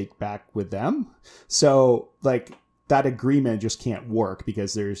Iranians take back with them. So like that agreement just can't work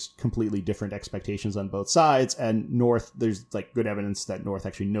because there's completely different expectations on both sides. And North, there's like good evidence that North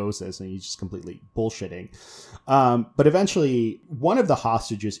actually knows this and he's just completely bullshitting. But eventually one of the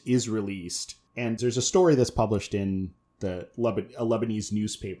hostages is released, and there's a story that's published in a Lebanese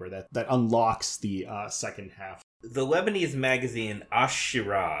newspaper that unlocks the second half. The Lebanese magazine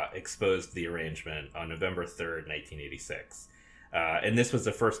Ash-Shira exposed the arrangement on November 3rd, 1986. And this was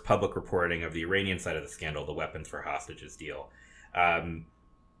the first public reporting of the Iranian side of the scandal, the weapons for hostages deal. And,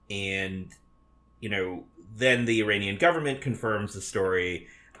 then the Iranian government confirms the story,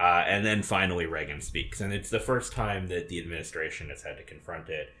 and then finally Reagan speaks. And it's the first time that the administration has had to confront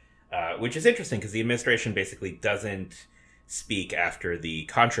it, which is interesting because the administration basically doesn't speak after the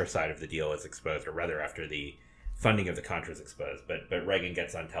Contra side of the deal is exposed, or rather after the funding of the Contra is exposed. But Reagan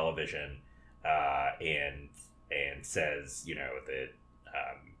gets on television and says, that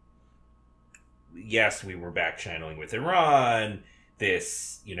yes, we were back channeling with Iran.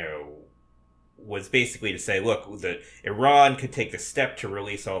 This, was basically to say, look, that Iran could take the step to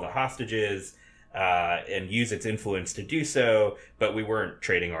release all the hostages and use its influence to do so, but we weren't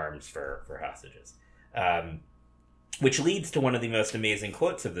trading arms for hostages. Which leads to one of the most amazing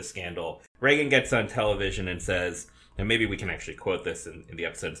quotes of the scandal. Reagan gets on television and says, and maybe we can actually quote this in the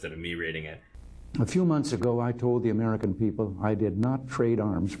episode instead of me reading it. A few months ago, I told the American people I did not trade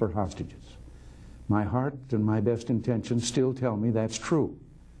arms for hostages. My heart and my best intentions still tell me that's true,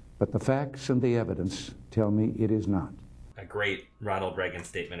 but the facts and the evidence tell me it is not. A great Ronald Reagan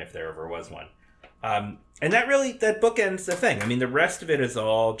statement, if there ever was one. And that bookends the thing. I mean, the rest of it is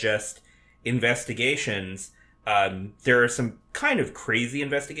all just investigations. There are some kind of crazy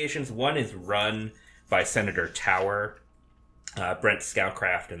investigations. One is run by Senator Tower, Brent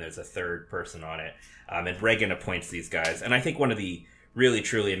Scowcraft, and there's a third person on it. And Reagan appoints these guys. And I think one of the really,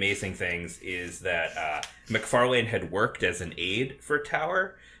 truly amazing things is that McFarlane had worked as an aide for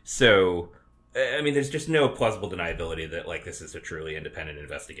Tower. So, I mean, there's just no plausible deniability that, like, this is a truly independent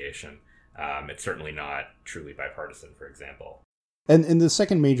investigation. It's certainly not truly bipartisan, for example. And the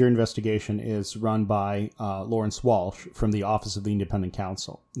second major investigation is run by Lawrence Walsh from the Office of the Independent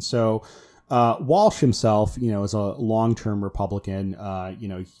Counsel. So Walsh himself, is a long-term Republican.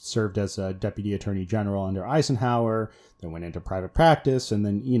 He served as a deputy attorney general under Eisenhower, then went into private practice, and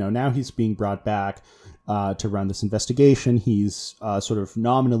then, now he's being brought back to run this investigation. He's sort of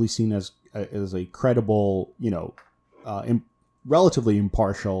nominally seen as a credible, relatively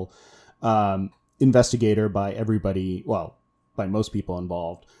impartial investigator by everybody. Well, by most people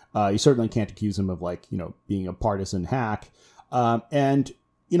involved. You certainly can't accuse him of being a partisan hack. And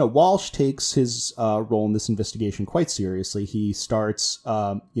Walsh takes his role in this investigation quite seriously. He starts,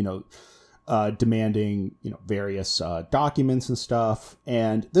 demanding, various documents and stuff.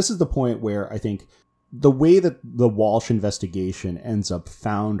 And this is the point where I think the way that the Walsh investigation ends up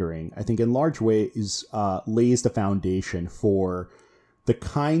foundering, I think in large way is lays the foundation for the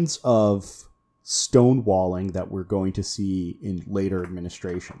kinds of stonewalling that we're going to see in later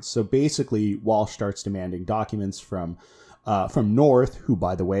administrations. So basically, Walsh starts demanding documents from North, who,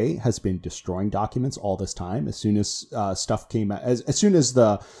 by the way, has been destroying documents all this time. As soon as stuff came out, as soon as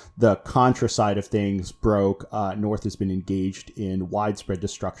the Contra side of things broke, North has been engaged in widespread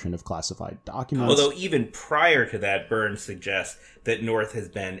destruction of classified documents. Although even prior to that, Burns suggests that North has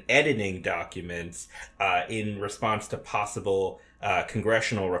been editing documents in response to possible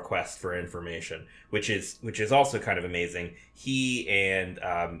congressional requests for information, which is also kind of amazing. He and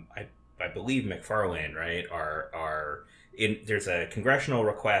I believe McFarlane, right, are there's a congressional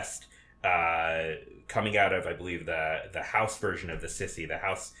request coming out of, I believe, the House version of the SISI, the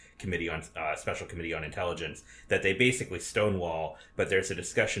House Committee on Special Committee on Intelligence, that they basically stonewall. But there's a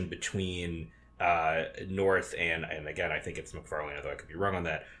discussion between North and again, I think it's McFarlane, although I could be wrong on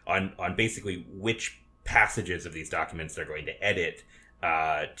that, on basically which passages of these documents they're going to edit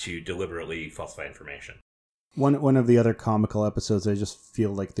to deliberately falsify information. One of the other comical episodes I just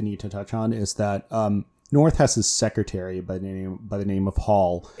feel like the need to touch on is that North has his secretary by the name of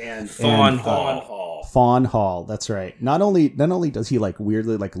Hall. And Fawn Hall. Fawn Hall, that's right. Not only does he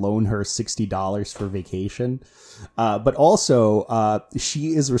weirdly loan her $60 for vacation, but also she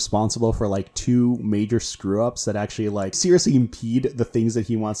is responsible for two major screw ups that actually seriously impede the things that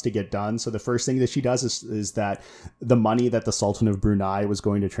he wants to get done. So the first thing that she does is that the money that the Sultan of Brunei was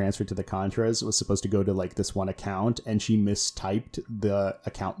going to transfer to the Contras was supposed to go to this one account, and she mistyped the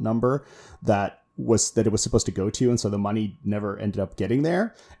account number that it was supposed to go to, and so the money never ended up getting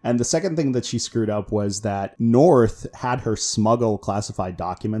there. And the second thing that she screwed up was that North had her smuggle classified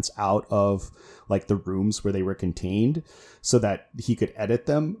documents out of the rooms where they were contained so that he could edit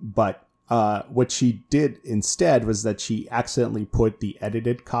them, but what she did instead was that she accidentally put the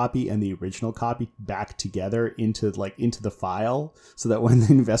edited copy and the original copy back together into the file, so that when the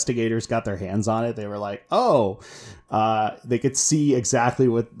investigators got their hands on it, they were like, oh, they could see exactly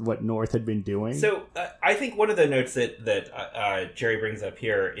what North had been doing. So I think one of the notes that Jerry brings up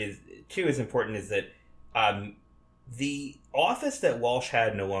here is important, is that the office that Walsh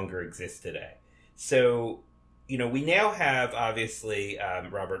had no longer exists today. So we now have, obviously,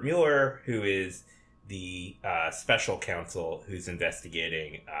 Robert Mueller, who is the special counsel who's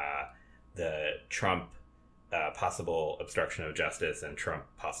investigating the Trump possible obstruction of justice and Trump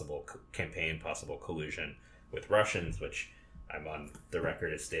possible possible collusion with Russians, which I'm on the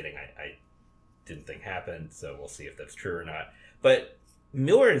record as stating I didn't think happened, so we'll see if that's true or not. But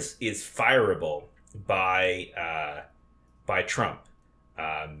Mueller is fireable by Trump.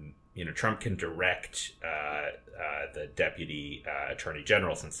 Trump can direct the deputy attorney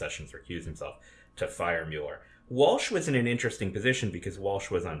general, since Sessions recused himself, to fire Mueller. Walsh was in an interesting position because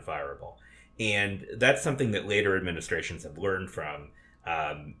Walsh was unfireable. And that's something that later administrations have learned from.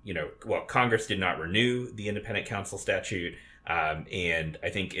 Congress did not renew the independent counsel statute. And I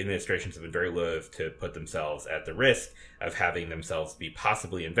think administrations have been very loath to put themselves at the risk of having themselves be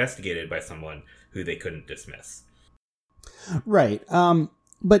possibly investigated by someone who they couldn't dismiss. Right.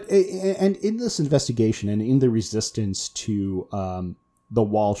 But in this investigation and in the resistance to the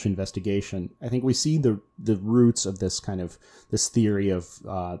Walsh investigation, I think we see the roots of this this theory of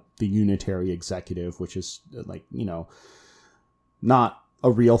the unitary executive, which is not a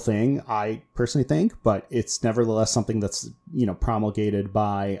real thing, I personally think, but it's nevertheless something that's promulgated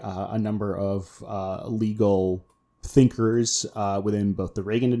by a number of legal thinkers within both the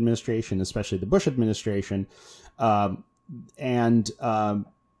Reagan administration, especially the Bush administration.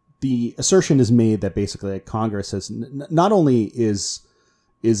 The assertion is made that basically Congress has not only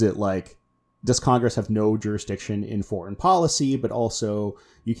does Congress have no jurisdiction in foreign policy, but also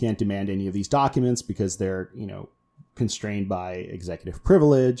you can't demand any of these documents because they're, constrained by executive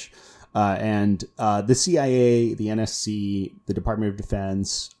privilege. And the CIA, the NSC, the Department of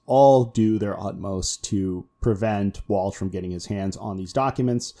Defense all do their utmost to prevent Walsh from getting his hands on these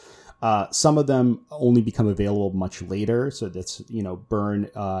documents. Some of them only become available much later. So that's, Byrne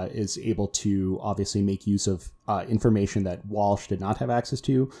is able to obviously make use of information that Walsh did not have access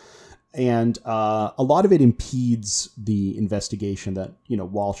to. And a lot of it impedes the investigation that,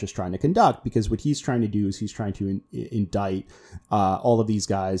 Walsh is trying to conduct, because what he's trying to do is he's trying to indict all of these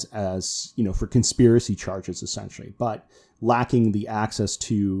guys as, for conspiracy charges, essentially. But lacking the access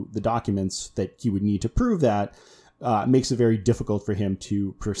to the documents that he would need to prove that, makes it very difficult for him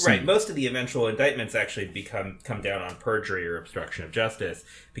to proceed. Right. Most of the eventual indictments actually come down on perjury or obstruction of justice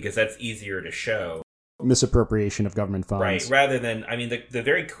because that's easier to show. Misappropriation of government funds. Right. Rather than, I mean, the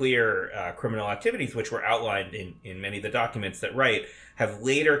very clear criminal activities, which were outlined in many of the documents that Wright, have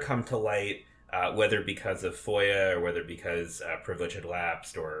later come to light, whether because of FOIA or whether because privilege had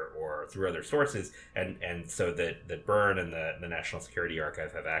lapsed or through other sources, and so that Byrne and the National Security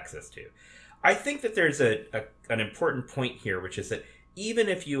Archive have access to. I think that there's an important point here, which is that even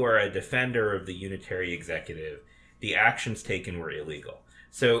if you are a defender of the unitary executive, the actions taken were illegal.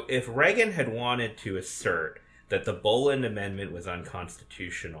 So if Reagan had wanted to assert that the Boland Amendment was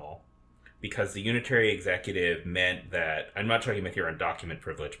unconstitutional because the unitary executive meant that, I'm not talking about here on document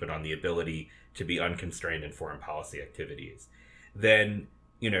privilege, but on the ability to be unconstrained in foreign policy activities, then,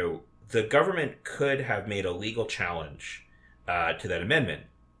 the government could have made a legal challenge to that amendment.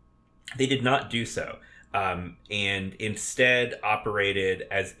 They did not do so, and instead operated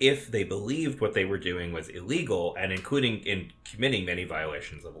as if they believed what they were doing was illegal, and including in committing many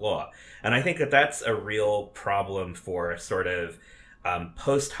violations of law. And I think that that's a real problem for sort of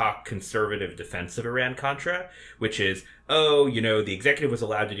post hoc conservative defense of Iran-Contra, which is, the executive was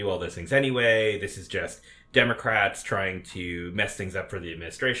allowed to do all those things anyway. This is just Democrats trying to mess things up for the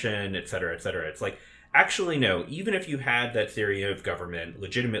administration, et cetera, et cetera. It's like, actually, no. Even if you had that theory of government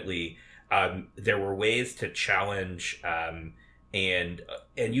legitimately, there were ways to challenge, and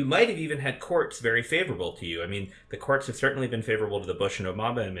you might have even had courts very favorable to you. I mean, the courts have certainly been favorable to the Bush and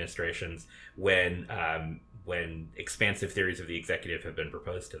Obama administrations when expansive theories of the executive have been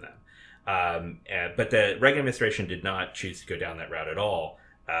proposed to them. But the Reagan administration did not choose to go down that route at all.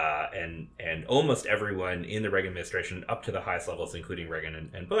 And almost everyone in the Reagan administration, up to the highest levels, including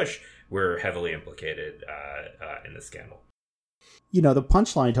Reagan and Bush, were heavily implicated in the scandal. The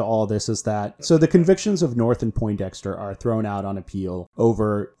punchline to all this is that, so the convictions of North and Poindexter are thrown out on appeal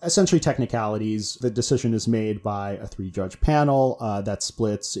over essentially technicalities. The decision is made by a 3-judge panel that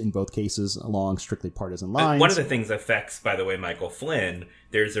splits in both cases along strictly partisan lines. One of the things that affects, by the way, Michael Flynn,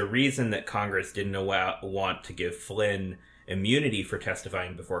 there's a reason that Congress didn't want to give Flynn immunity for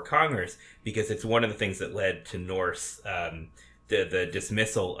testifying before Congress, because it's one of the things that led to North's the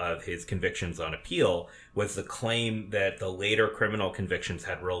dismissal of his convictions on appeal was the claim that the later criminal convictions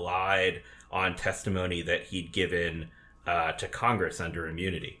had relied on testimony that he'd given to Congress under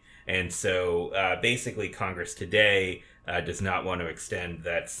immunity. And so basically Congress today does not want to extend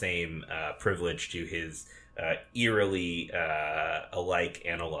that same privilege to his eerily alike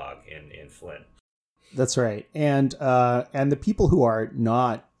analog in Flynn. That's right. And the people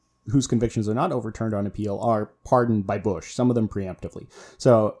whose convictions are not overturned on appeal are pardoned by Bush, some of them preemptively.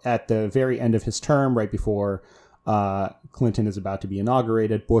 So at the very end of his term, right before Clinton is about to be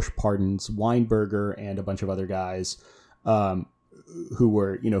inaugurated, Bush pardons Weinberger and a bunch of other guys who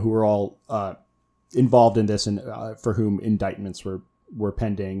were all involved in this and for whom indictments were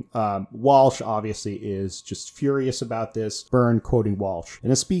pending. Walsh obviously is just furious about this. Byrne quoting Walsh.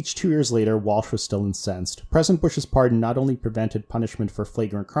 In a speech 2 years later, Walsh was still incensed. President Bush's pardon not only prevented punishment for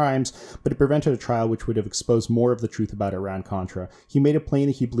flagrant crimes, but it prevented a trial which would have exposed more of the truth about Iran-Contra. He made it plain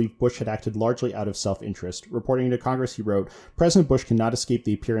that he believed Bush had acted largely out of self-interest. Reporting to Congress, he wrote, President Bush cannot escape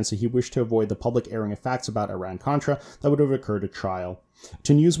the appearance that he wished to avoid the public airing of facts about Iran-Contra that would have occurred at trial.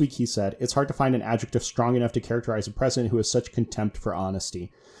 To Newsweek, he said, it's hard to find an adjective strong enough to characterize a president who has such contempt for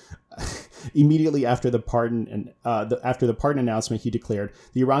honesty. Immediately after the pardon announcement, he declared,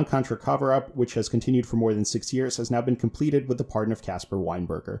 the Iran-Contra cover-up, which has continued for more than 6 years, has now been completed with the pardon of Caspar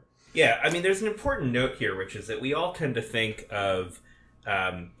Weinberger. Yeah, I mean, there's an important note here, which is that we all tend to think of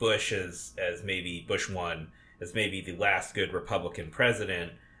Bush as maybe Bush 1, as maybe the last good Republican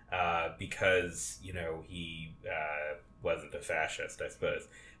president, because, he wasn't a fascist, I suppose.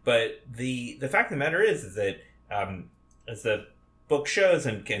 But the fact of the matter is that as the book shows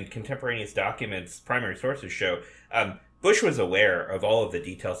and contemporaneous documents, primary sources show, Bush was aware of all of the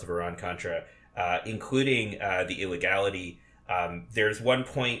details of Iran-Contra, including the illegality. There's one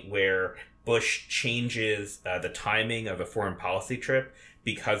point where Bush changes the timing of a foreign policy trip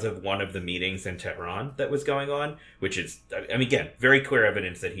because of one of the meetings in Tehran that was going on, which is, again, very clear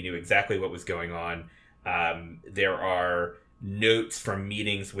evidence that he knew exactly what was going on. There are notes from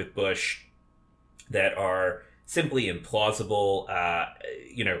meetings with Bush that are simply implausible.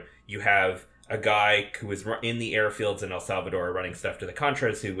 You have a guy who was in the airfields in El Salvador running stuff to the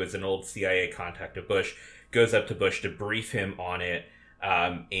Contras, who was an old CIA contact of Bush, goes up to Bush to brief him on it,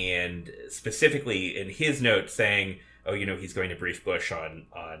 and specifically in his note saying, he's going to brief Bush on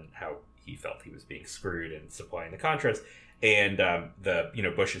how he felt he was being screwed in supplying the Contras. And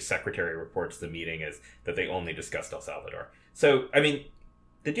Bush's secretary reports the meeting as that they only discussed El Salvador. So, I mean,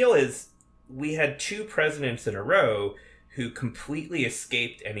 the deal is we had two presidents in a row who completely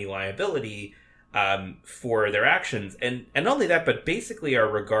escaped any liability for their actions. And not only that, but basically are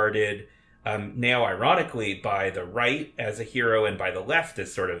regarded now, ironically, by the right as a hero and by the left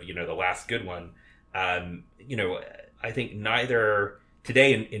as sort of, the last good one. I think neither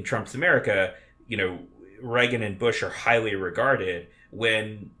today in Trump's America, Reagan and Bush are highly regarded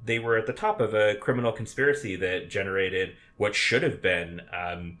when they were at the top of a criminal conspiracy that generated what should have been,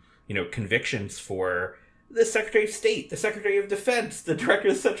 convictions for the Secretary of State, the Secretary of Defense, the Director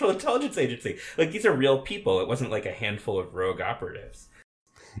of the Central Intelligence Agency. Like, these are real people. It wasn't like a handful of rogue operatives.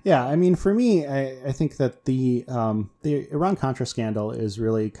 Yeah, I mean, for me, I think that the Iran-Contra scandal is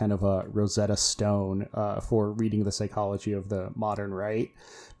really kind of a Rosetta Stone for reading the psychology of the modern right,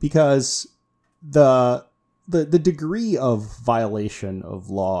 because the degree of violation of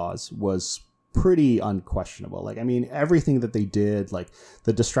laws was pretty unquestionable. Like, I mean, everything that they did, like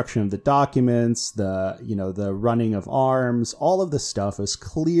the destruction of the documents, the running of arms, all of this stuff is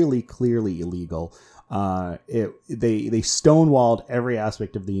clearly illegal. They stonewalled every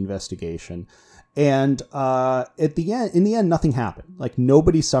aspect of the investigation. And in the end, nothing happened. Like,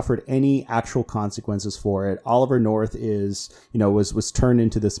 nobody suffered any actual consequences for it. Oliver North was turned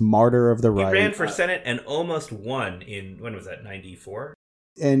into this martyr of the right. He ran for Senate and almost won in, when was that, 94?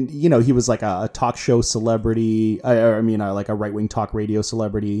 And, he was like a talk show celebrity, like a right-wing talk radio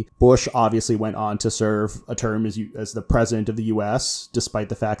celebrity. Bush obviously went on to serve a term as the president of the U.S., despite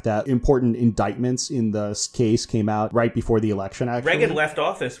the fact that important indictments in the case came out right before the election, actually. Reagan left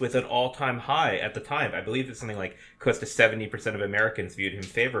office with an all-time high at the time. I believe it's something like close to 70% of Americans viewed him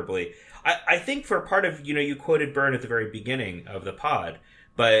favorably. I think for part of, you quoted Byrne at the very beginning of the pod,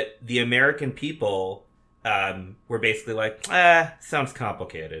 but the American people were basically like, sounds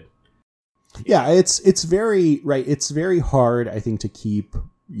complicated. Yeah, it's very right. It's very hard, I think, to keep,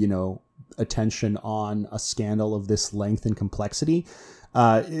 attention on a scandal of this length and complexity.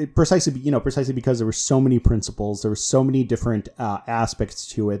 Precisely because there were so many principles, there were so many different aspects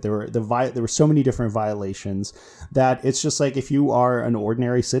to it. There were so many different violations that it's just like, if you are an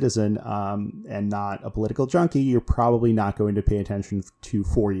ordinary citizen and not a political junkie, you're probably not going to pay attention to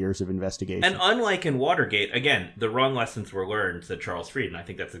 4 years of investigation. And unlike in Watergate, again, the wrong lessons were learned, said Charles Fried, and I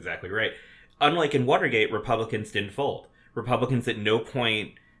think that's exactly right. Unlike in Watergate, Republicans didn't fold. Republicans at no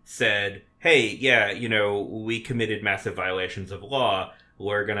point said, hey, yeah, we committed massive violations of law,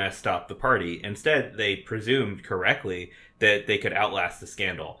 we're going to stop the party. Instead, they presumed correctly that they could outlast the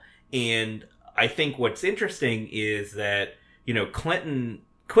scandal. And I think what's interesting is that,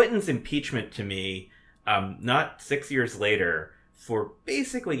 Clinton's impeachment, to me, not 6 years later, for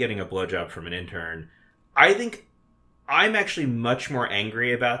basically getting a blowjob from an intern, I think I'm actually much more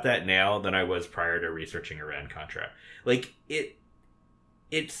angry about that now than I was prior to researching Iran-Contra. Like,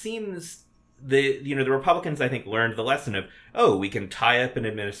 it seems the Republicans, I think, learned the lesson of, we can tie up an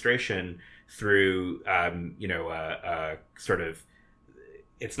administration through, sort of,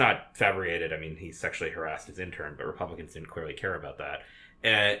 it's not fabricated. I mean, he sexually harassed his intern, but Republicans didn't clearly care about that.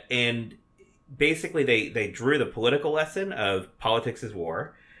 And basically they drew the political lesson of politics is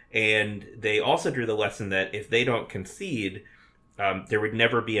war. And they also drew the lesson that if they don't concede, there would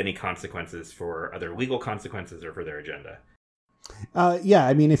never be any consequences for other legal consequences or for their agenda. Yeah,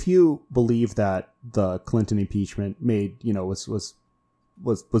 I mean, if you believe that the Clinton impeachment was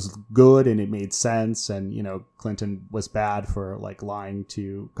good and it made sense, and Clinton was bad for like lying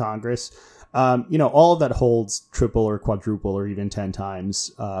to Congress, all of that holds triple or quadruple or even 10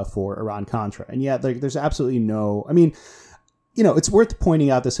 times for Iran-Contra. And yet there's absolutely no, I mean, it's worth pointing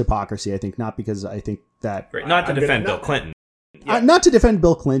out this hypocrisy, I think, not because I think that... Right, not to defend Bill Clinton. Yeah. Not to defend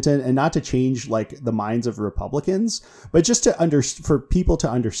Bill Clinton and not to change like the minds of Republicans, but just to for people to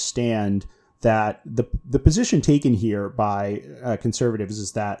understand that the position taken here by conservatives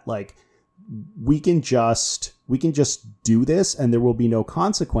is that like we can just do this and there will be no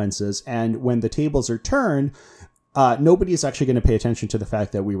consequences. And when the tables are turned, nobody is actually going to pay attention to the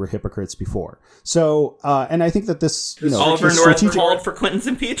fact that we were hypocrites before. So, and I think that this, Oliver North called for Clinton's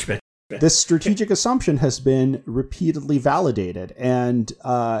impeachment. This strategic assumption has been repeatedly validated. And,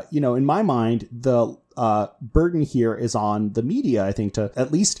 in my mind, the burden here is on the media, I think, to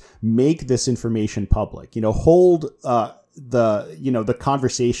at least make this information public, hold the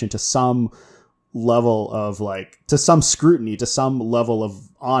conversation to some level of to some scrutiny, to some level of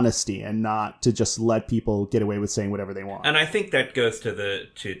honesty, and not to just let people get away with saying whatever they want. And I think that goes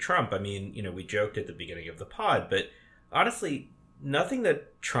to Trump. I mean, we joked at the beginning of the pod, but honestly, nothing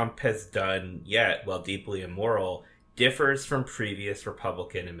that Trump has done yet, while deeply immoral, differs from previous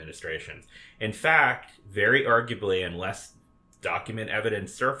Republican administrations. In fact, very arguably, unless document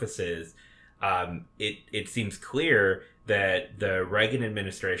evidence surfaces, it seems clear that the Reagan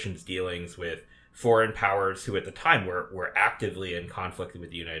administration's dealings with foreign powers who at the time were actively in conflict with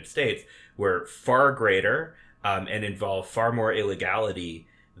the United States were far greater and involved far more illegality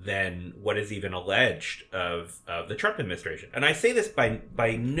than what is even alleged of the Trump administration. And I say this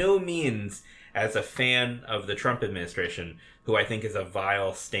by no means as a fan of the Trump administration, who I think is a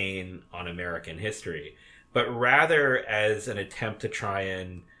vile stain on American history, but rather as an attempt to try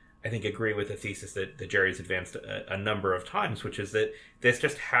and, I think, agree with the thesis that Jerry's advanced a number of times, which is that this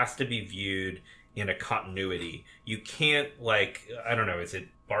just has to be viewed in a continuity. You can't, like, I don't know, is it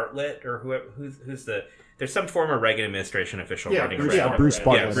Bartlett or who's the... There's some former Reagan administration official running around. Bruce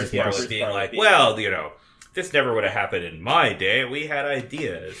Bartlett. Yeah, Bruce Bartlett being like, well, you know, this never would have happened in my day. We had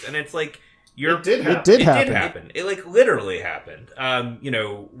ideas. And it's like, it did happen. It like literally happened. You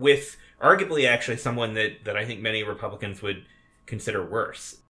know, with arguably actually someone that I think many Republicans would consider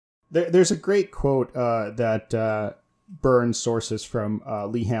worse. There's a great quote that Burns sources from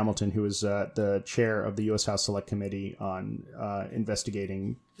Lee Hamilton, who is the chair of the U.S. House Select Committee on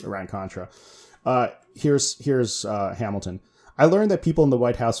investigating Iran-Contra. Here's Hamilton. I learned that people in the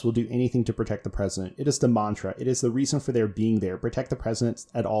White House will do anything to protect the president. It is the mantra. It is the reason for their being there. Protect the president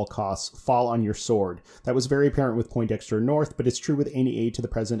at all costs. Fall on your sword. That was very apparent with Poindexter North, but it's true with any aid to the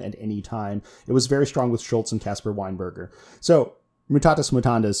president at any time. It was very strong with Schultz and Caspar Weinberger. So, mutatis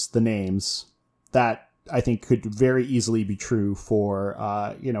mutandis, the names, that I think could very easily be true for,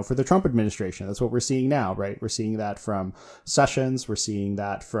 for the Trump administration. That's what we're seeing now, right? We're seeing that from Sessions. We're seeing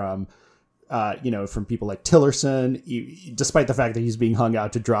that from from people like Tillerson, despite the fact that he's being hung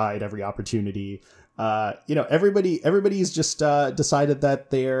out to dry at every opportunity. Everybody's just decided that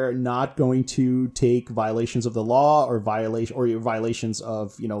they're not going to take violations of the law or violations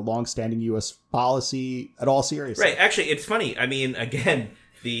of, longstanding U.S. policy at all seriously. Right. Actually, it's funny. I mean, again,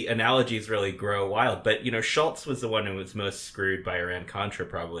 the analogies really grow wild. But, Schultz was the one who was most screwed by Iran-Contra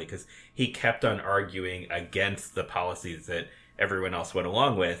probably because he kept on arguing against the policies that everyone else went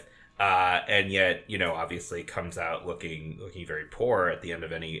along with. And yet, obviously comes out looking very poor at the end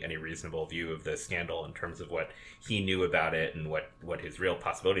of any reasonable view of the scandal in terms of what he knew about it and what his real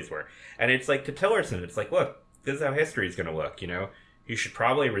possibilities were. And it's like to Tillerson, it's like, look, this is how history is going to look. You should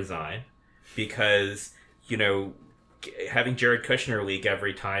probably resign because, having Jared Kushner leak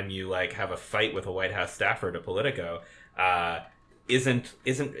every time you have a fight with a White House staffer at a Politico, isn't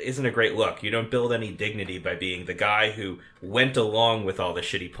a great look. You don't build any dignity by being the guy who went along with all the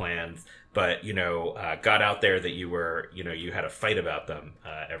shitty plans, but got out there that you were you had a fight about them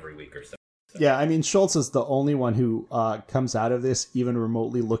every week or so. Yeah, I mean, Schultz is the only one who comes out of this even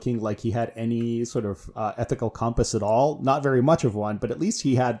remotely looking like he had any sort of ethical compass at all. Not very much of one, but at least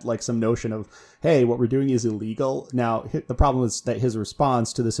he had some notion of, hey, what we're doing is illegal. Now, the problem is that his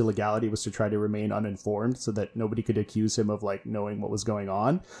response to this illegality was to try to remain uninformed so that nobody could accuse him of knowing what was going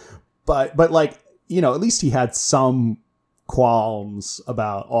on. But at least he had some qualms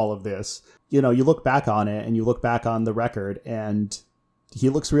about all of this. You look back on it and you look back on the record and he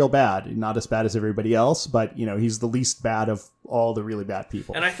looks real bad. Not as bad as everybody else, but he's the least bad of all the really bad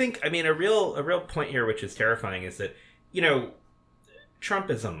people. And I think, a real point here, which is terrifying, is that Trump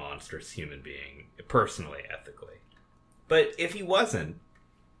is a monstrous human being, personally, ethically. But if he wasn't,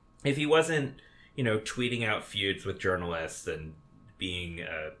 tweeting out feuds with journalists and being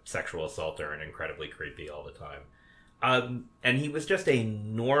a sexual assaulter and incredibly creepy all the time, and he was just a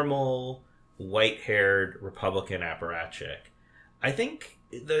normal white-haired Republican apparatchik, I think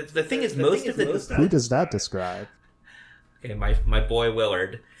the thing is most of the... Who does that describe? Okay, my boy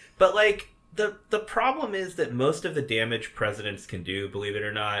Willard. But, the problem is that most of the damage presidents can do, believe it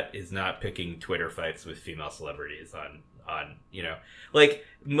or not, is not picking Twitter fights with female celebrities on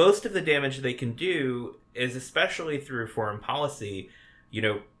most of the damage they can do is, especially through foreign policy,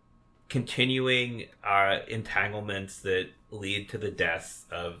 continuing entanglements that lead to the deaths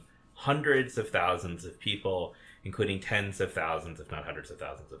of hundreds of thousands of people, including tens of thousands, if not hundreds of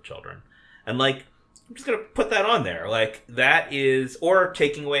thousands of children. And I'm just going to put that on there. That is, or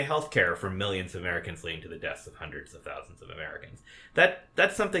taking away healthcare from millions of Americans, leading to the deaths of hundreds of thousands of Americans.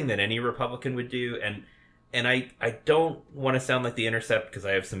 That's something that any Republican would do. And I don't want to sound like The Intercept because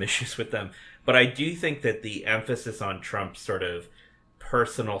I have some issues with them, but I do think that the emphasis on Trump's sort of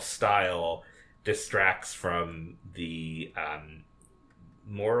personal style distracts from the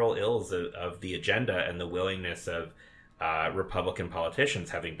moral ills of the agenda and the willingness of Republican politicians,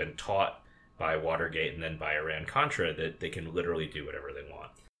 having been taught by Watergate and then by Iran-Contra, that they can literally do whatever they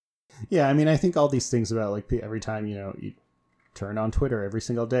want. Yeah, I mean, I think all these things about like every time, you turn on Twitter every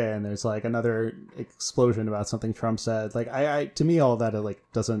single day and there's like another explosion about something Trump said. Like I to me, all of that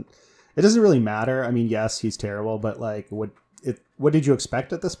doesn't really matter. I mean, yes, he's terrible, but like what did you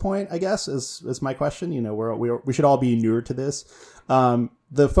expect at this point, I guess, is my question. We should all be newer to this.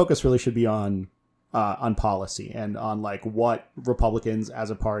 The focus really should be on policy and on like what Republicans as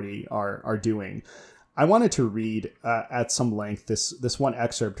a party are doing. I wanted to read at some length this one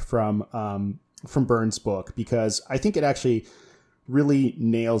excerpt from Byrne's book, because I think it actually really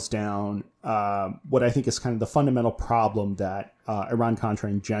nails down what I think is kind of the fundamental problem that Iran-Contra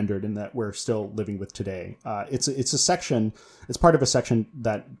engendered and that we're still living with today. It's a section, it's part of a section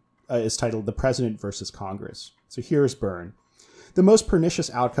that is titled "The President versus Congress." So here's Byrne. The most pernicious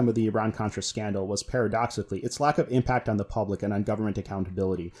outcome of the Iran-Contra scandal was, paradoxically, its lack of impact on the public and on government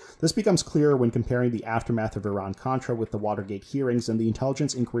accountability. This becomes clearer when comparing the aftermath of Iran-Contra with the Watergate hearings and the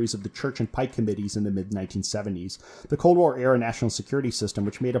intelligence inquiries of the Church and Pike committees in the mid-1970s. The Cold War-era national security system,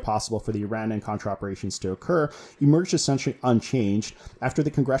 which made it possible for the Iran and Contra operations to occur, emerged essentially unchanged after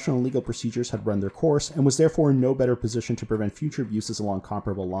the congressional and legal procedures had run their course, and was therefore in no better position to prevent future abuses along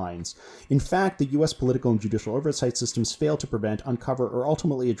comparable lines. In fact, the U.S. political and judicial oversight systems failed to prevent, uncover, or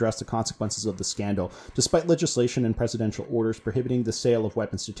ultimately address the consequences of the scandal, despite legislation and presidential orders prohibiting the sale of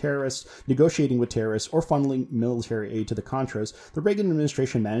weapons to terrorists, negotiating with terrorists, or funneling military aid to the Contras. The Reagan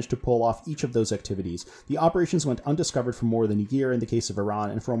administration managed to pull off each of those activities. The operations went undiscovered for more than a year in the case of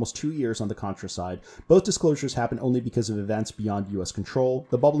Iran, and for almost 2 years on the Contra side. Both disclosures happened only because of events beyond U.S. control,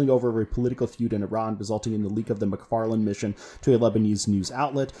 the bubbling over of a political feud in Iran resulting in the leak of the McFarlane mission to a Lebanese news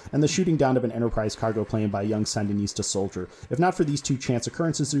outlet, and the shooting down of an Enterprise cargo plane by a young Sandinista soldier. If not for these two chance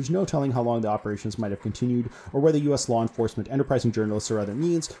occurrences, there's no telling how long the operations might have continued, or whether U.S. law enforcement, enterprising journalists, or other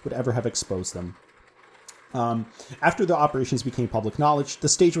means would ever have exposed them. After the operations became public knowledge, the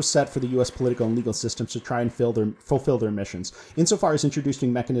stage was set for the U.S. political and legal systems to try and fulfill their missions. Insofar as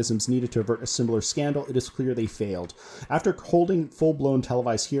introducing mechanisms needed to avert a similar scandal, it is clear they failed. After holding full-blown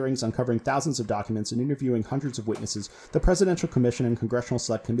televised hearings, uncovering thousands of documents, and interviewing hundreds of witnesses, the Presidential Commission and Congressional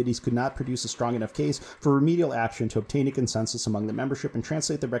Select Committees could not produce a strong enough case for remedial action to obtain a consensus among the membership and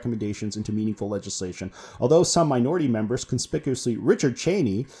translate the recommendations into meaningful legislation. Although some minority members, conspicuously Richard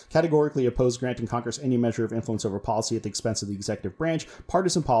Cheney, categorically opposed granting Congress any measure of influence over policy at the expense of the executive branch,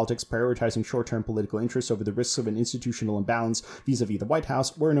 partisan politics, prioritizing short-term political interests over the risks of an institutional imbalance vis-a-vis the White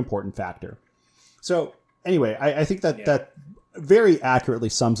House, were an important factor. So anyway, I think that very accurately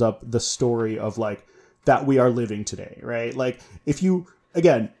sums up the story of like that we are living today, right? Like if you,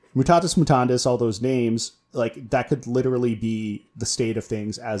 again, mutatis mutandis, all those names, like that could literally be the state of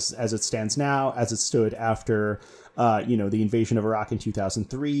things as it stands now, as it stood after the invasion of Iraq in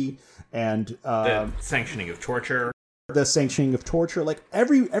 2003 and the sanctioning of torture. Like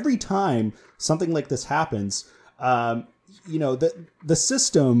every time something like this happens, the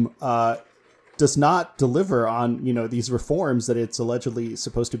system does not deliver on these reforms that it's allegedly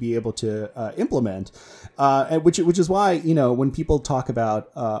supposed to be able to implement, which is why when people talk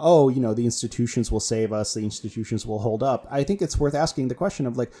about the institutions will save us, the institutions will hold up, I think it's worth asking the question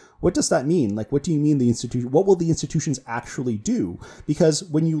of like, what does that mean? Like, what do you mean the institution? What will the institutions actually do? Because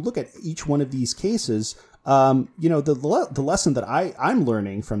when you look at each one of these cases, the lesson that I'm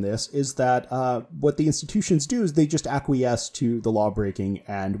learning from this is that what the institutions do is they just acquiesce to the law breaking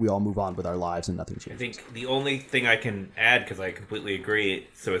and we all move on with our lives and nothing changes. I think the only thing I can add, because I completely agree,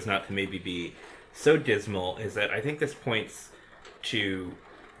 so as not to maybe be so dismal, is that I think this points to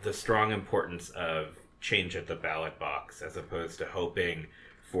the strong importance of change at the ballot box as opposed to hoping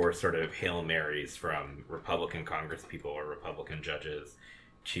for sort of Hail Marys from Republican congresspeople or Republican judges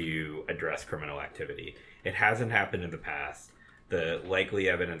to address criminal activity. It hasn't happened in the past. The likely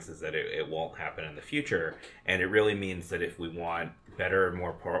evidence is that it won't happen in the future, and it really means that if we want better,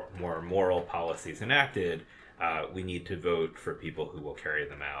 more moral policies enacted, we need to vote for people who will carry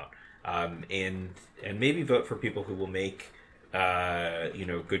them out, and maybe vote for people who will make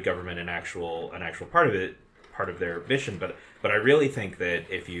good government an actual part of their mission. But I really think that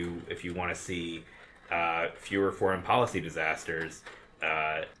if you want to see fewer foreign policy disasters,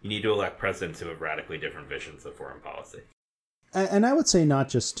 you need to elect presidents who have radically different visions of foreign policy. And I would say not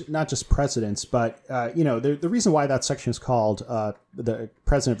just presidents, but the reason why that section is called the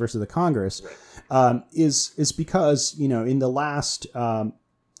president versus the Congress is because in the last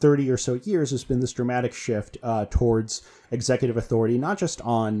 30 or so years, there's been this dramatic shift towards executive authority, not just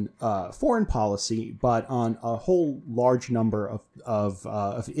on foreign policy, but on a whole large number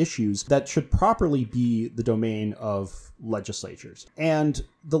of issues that should properly be the domain of legislatures. And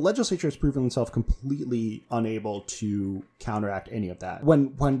the legislature has proven itself completely unable to counteract any of that.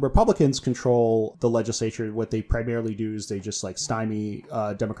 When Republicans control the legislature, what they primarily do is they just like stymie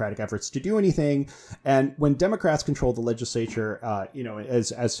Democratic efforts to do anything. And when Democrats control the legislature,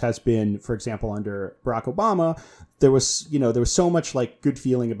 as has been, for example, under Barack Obama, there was so much like good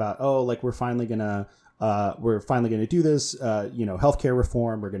feeling about, we're finally gonna do this, healthcare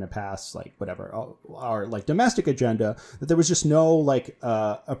reform. We're going to pass like whatever our like domestic agenda, that there was just no like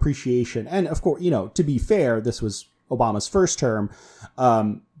appreciation. And of course, to be fair, this was Obama's first term,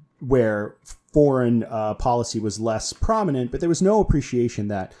 where foreign policy was less prominent, but there was no appreciation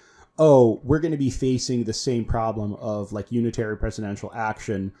that, we're going to be facing the same problem of like unitary presidential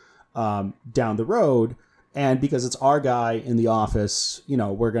action down the road. And because it's our guy in the office,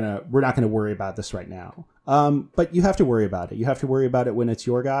 we're not gonna worry about this right now. But you have to worry about it. You have to worry about it when it's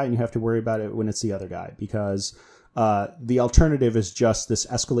your guy, and you have to worry about it when it's the other guy, because the alternative is just this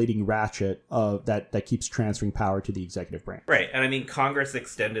escalating ratchet of that keeps transferring power to the executive branch. Right, and I mean, Congress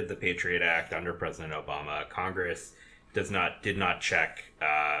extended the Patriot Act under President Obama. Congress did not check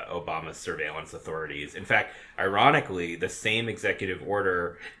Obama's surveillance authorities. In fact, ironically, the same executive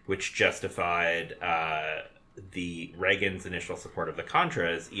order which justified the Reagan's initial support of the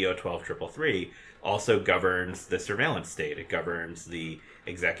Contras, EO 12333, also governs the surveillance state. It governs the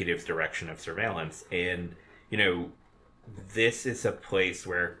executive's direction of surveillance. And, this is a place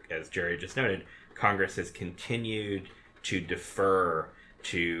where, as Jerry just noted, Congress has continued to defer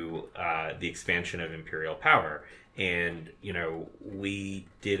to the expansion of imperial power. And, we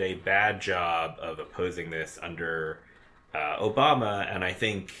did a bad job of opposing this under Obama. And I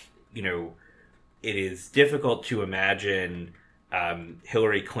think, it is difficult to imagine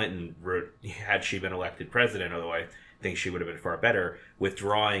Hillary Clinton, had she been elected president, although I think she would have been far better,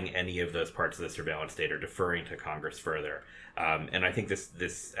 withdrawing any of those parts of the surveillance state or deferring to Congress further. And I think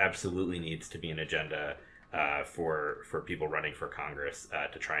this absolutely needs to be an agenda for people running for Congress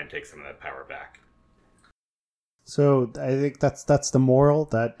to try and take some of that power back. So I think that's the moral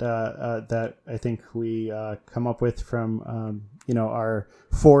that I think we come up with from our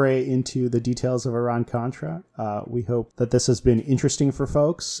foray into the details of Iran-Contra. We hope that this has been interesting for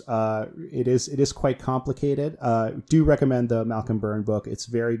folks. It is quite complicated. Do recommend the Malcolm Byrne book. It's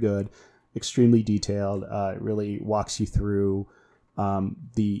very good, extremely detailed. It really walks you through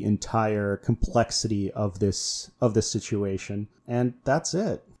the entire complexity of this situation. And that's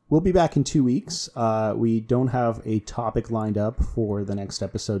it. We'll be back in 2 weeks. We don't have a topic lined up for the next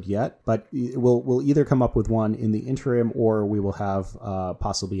episode yet, but we'll either come up with one in the interim, or we will have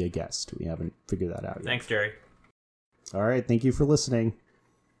possibly a guest. We haven't figured that out yet. Thanks, Jerry. All right. Thank you for listening.